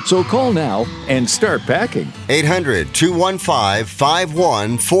easy. So call now and start packing.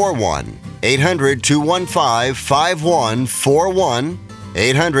 800-215-5141. 800-215-5141.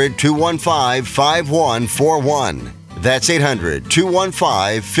 800-215-5141. That's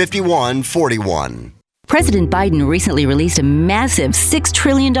 800-215-5141. President Biden recently released a massive $6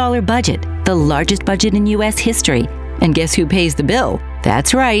 trillion budget, the largest budget in U.S. history. And guess who pays the bill?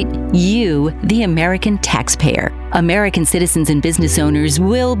 That's right, you, the American taxpayer. American citizens and business owners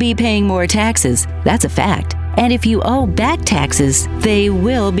will be paying more taxes. That's a fact. And if you owe back taxes, they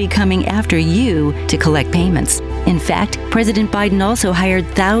will be coming after you to collect payments. In fact, President Biden also hired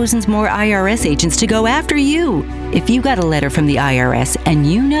thousands more IRS agents to go after you. If you got a letter from the IRS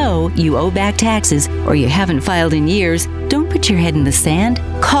and you know you owe back taxes or you haven't filed in years, don't put your head in the sand.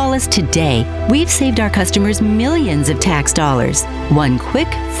 Call us today. We've saved our customers millions of tax dollars. One quick,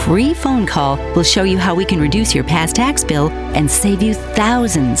 free phone call will show you how we can reduce your past tax bill and save you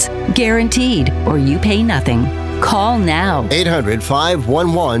thousands. Guaranteed, or you pay nothing. Call now.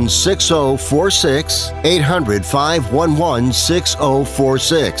 800-511-6046.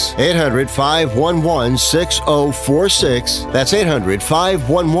 800-511-6046. 800-511-6046. That's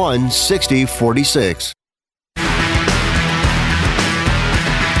 800-511-6046.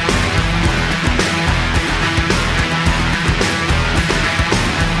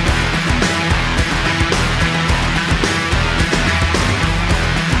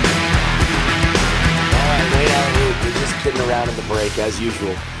 As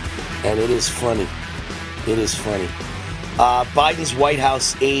usual, and it is funny. It is funny. Biden's White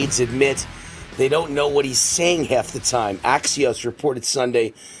House aides admit they don't know what he's saying half the time. Axios reported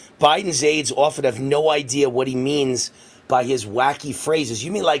Sunday Biden's aides often have no idea what he means by his wacky phrases.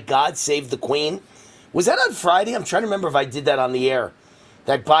 You mean like God save the Queen? Was that on Friday? I'm trying to remember if I did that on the air.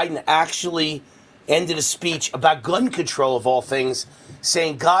 That Biden actually ended a speech about gun control, of all things,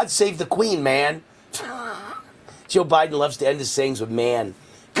 saying, God save the Queen, man. Joe Biden loves to end his sayings with man.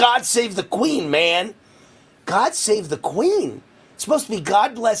 God save the Queen, man. God save the Queen. It's supposed to be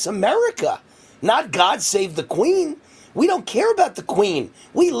God bless America, not God save the Queen. We don't care about the Queen.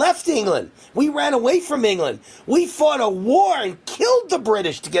 We left England. We ran away from England. We fought a war and killed the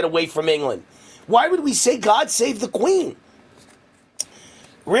British to get away from England. Why would we say God save the Queen?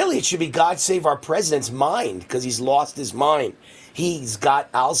 Really, it should be God save our president's mind, because he's lost his mind. He's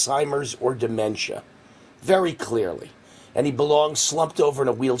got Alzheimer's or dementia, very clearly. And he belongs slumped over in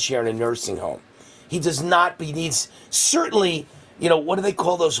a wheelchair in a nursing home. He does not, he needs, certainly, what do they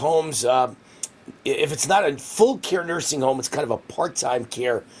call those homes? If it's not a full care nursing home, it's kind of a part-time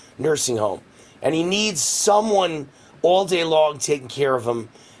care nursing home. And he needs someone all day long taking care of him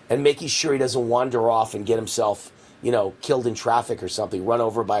and making sure he doesn't wander off and get himself, killed in traffic or something, run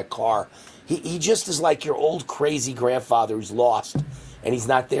over by a car. He just is like your old crazy grandfather who's lost and he's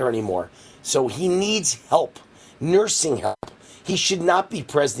not there anymore. So he needs help, nursing help. He should not be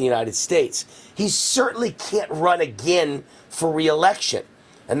president of the United States. He certainly can't run again for re-election.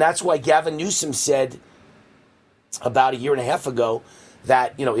 And that's why Gavin Newsom said about a year and a half ago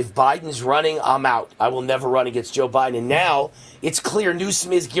that, if Biden's running, I'm out. I will never run against Joe Biden. And now it's clear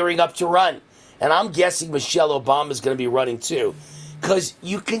Newsom is gearing up to run. And I'm guessing Michelle Obama is going to be running too. Because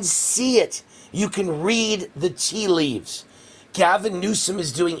you can see it. You can read the tea leaves. Gavin Newsom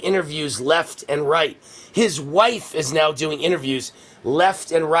is doing interviews left and right. His wife is now doing interviews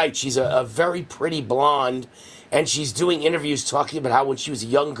left and right. She's a very pretty blonde. And she's doing interviews talking about how when she was a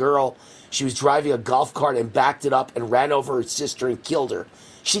young girl, she was driving a golf cart and backed it up and ran over her sister and killed her.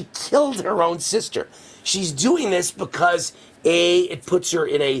 She killed her own sister. She's doing this because, it puts her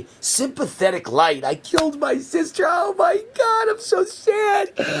in a sympathetic light. I killed my sister. Oh, my God, I'm so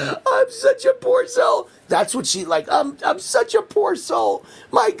sad. I'm such a poor soul. That's what she like. I'm such a poor soul.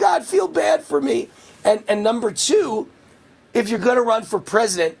 My God, feel bad for me. And number two, if you're going to run for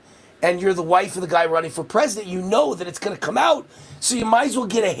president, and you're the wife of the guy running for president, you know that it's going to come out. So you might as well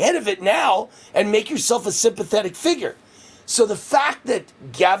get ahead of it now and make yourself a sympathetic figure. So the fact that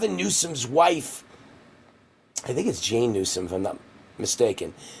Gavin Newsom's wife, I think it's Jane Newsom, if I'm not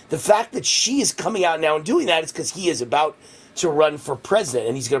mistaken, the fact that she is coming out now and doing that is because he is about to run for president.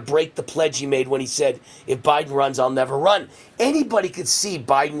 And he's going to break the pledge he made when he said, if Biden runs, I'll never run. Anybody could see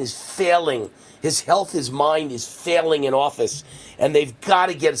Biden is failing. His health, his mind is failing in office. And they've got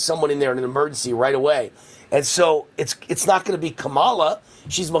to get someone in there in an emergency right away. And so it's not going to be Kamala.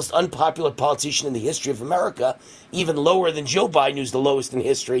 She's the most unpopular politician in the history of America, even lower than Joe Biden, who's the lowest in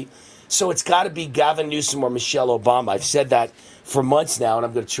history. So it's got to be Gavin Newsom or Michelle Obama. I've said that for months now, and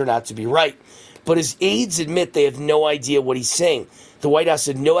I'm going to turn out to be right. But his aides admit they have no idea what he's saying. The White House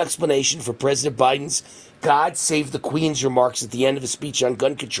had no explanation for President Biden's God save the Queen's remarks at the end of a speech on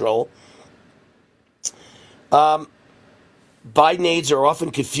gun control. Biden aides are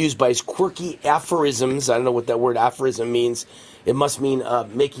often confused by his quirky aphorisms. I don't know what that word aphorism means. It must mean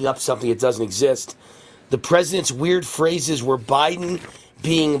making up something that doesn't exist. The president's weird phrases were Biden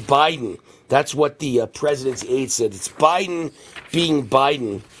being Biden. That's what the president's aide said. It's Biden being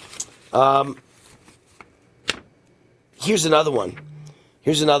Biden. Here's another one.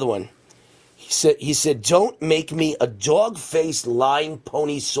 He said, don't make me a dog-faced lying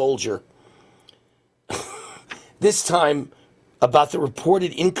pony soldier. This time about the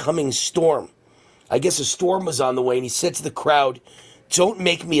reported incoming storm. I guess a storm was on the way, and he said to the crowd, don't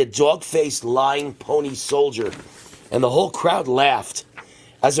make me a dog-faced lying pony soldier. And the whole crowd laughed.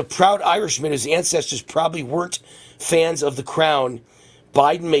 As a proud Irishman whose ancestors probably weren't fans of the crown,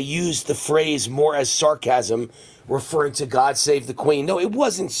 Biden may use the phrase more as sarcasm, referring to God save the Queen. No, it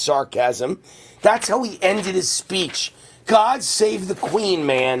wasn't sarcasm. That's how he ended his speech. God save the Queen,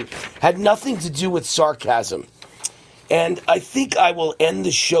 man. Had nothing to do with sarcasm. And I think I will end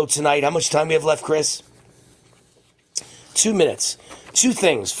the show tonight. How much time do we have left, Chris? 2 minutes. Two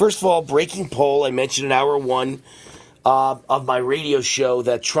things. First of all, breaking poll. I mentioned in hour one of my radio show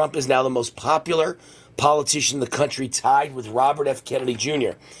that Trump is now the most popular politician in the country, tied with Robert F. Kennedy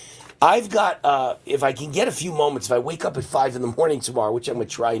Jr. I've got, if I can get a few moments, if I wake up at 5 in the morning tomorrow, which I'm going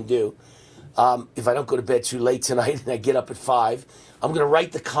to try and do, if I don't go to bed too late tonight and I get up at 5, I'm going to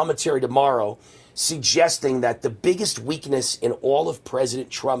write the commentary tomorrow suggesting that the biggest weakness in all of President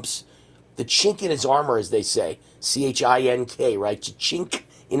Trump's, the chink in his armor, as they say, C-H-I-N-K, right? The chink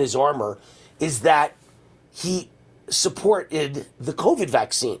in his armor is that he supported the COVID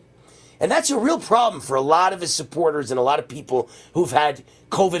vaccine. And that's a real problem for a lot of his supporters and a lot of people who've had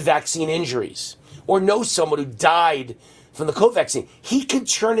COVID vaccine injuries or know someone who died from the COVID vaccine. He could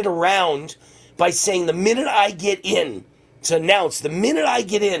turn it around by saying, the minute I get in, to announce, the minute I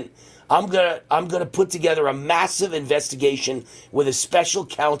get in, I'm gonna put together a massive investigation with a special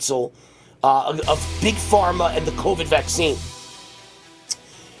counsel of Big Pharma and the COVID vaccine.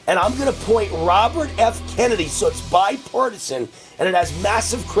 And I'm going to point Robert F. Kennedy, so it's bipartisan, and it has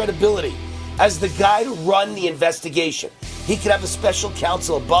massive credibility, as the guy to run the investigation. He could have a special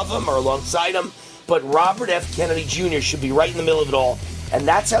counsel above him or alongside him, but Robert F. Kennedy Jr. should be right in the middle of it all. And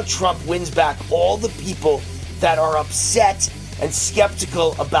that's how Trump wins back all the people that are upset and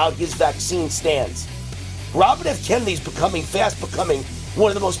skeptical about his vaccine stance. Robert F. Kennedy's becoming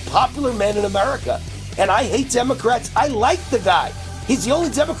one of the most popular men in America. And I hate Democrats. I like the guy. He's the only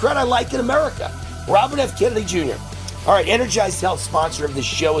Democrat I like in America. Robert F. Kennedy Jr. All right, Energized Health, sponsor of this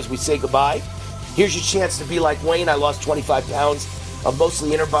show as we say goodbye. Here's your chance to be like Wayne. I lost 25 pounds of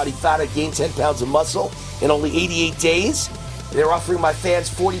mostly inner body fat. I gained 10 pounds of muscle in only 88 days. They're offering my fans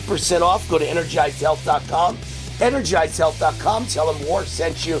 40% off. Go to EnergizedHealth.com. EnergizedHealth.com. Tell them War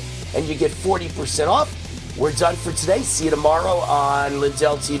sent you, and you get 40% off. We're done for today. See you tomorrow on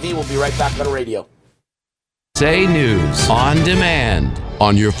Lindell TV. We'll be right back on the radio. Say News on demand.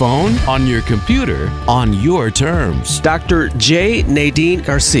 On your phone, on your computer, on your terms. Dr. J. Nadine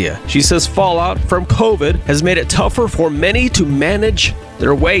Garcia. She says fallout from COVID has made it tougher for many to manage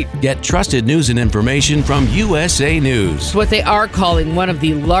their weight. Get trusted news and information from USA News. What they are calling one of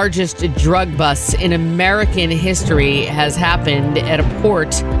the largest drug busts in American history has happened at a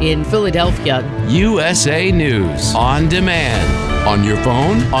port in Philadelphia. USA News on demand. On your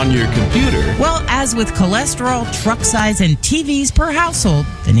phone, on your computer. Well, as with cholesterol, truck size, and TVs per household,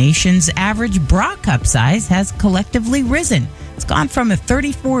 the nation's average bra cup size has collectively risen. It's gone from a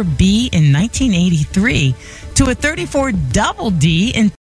 34B in 1983 to a 34 double D in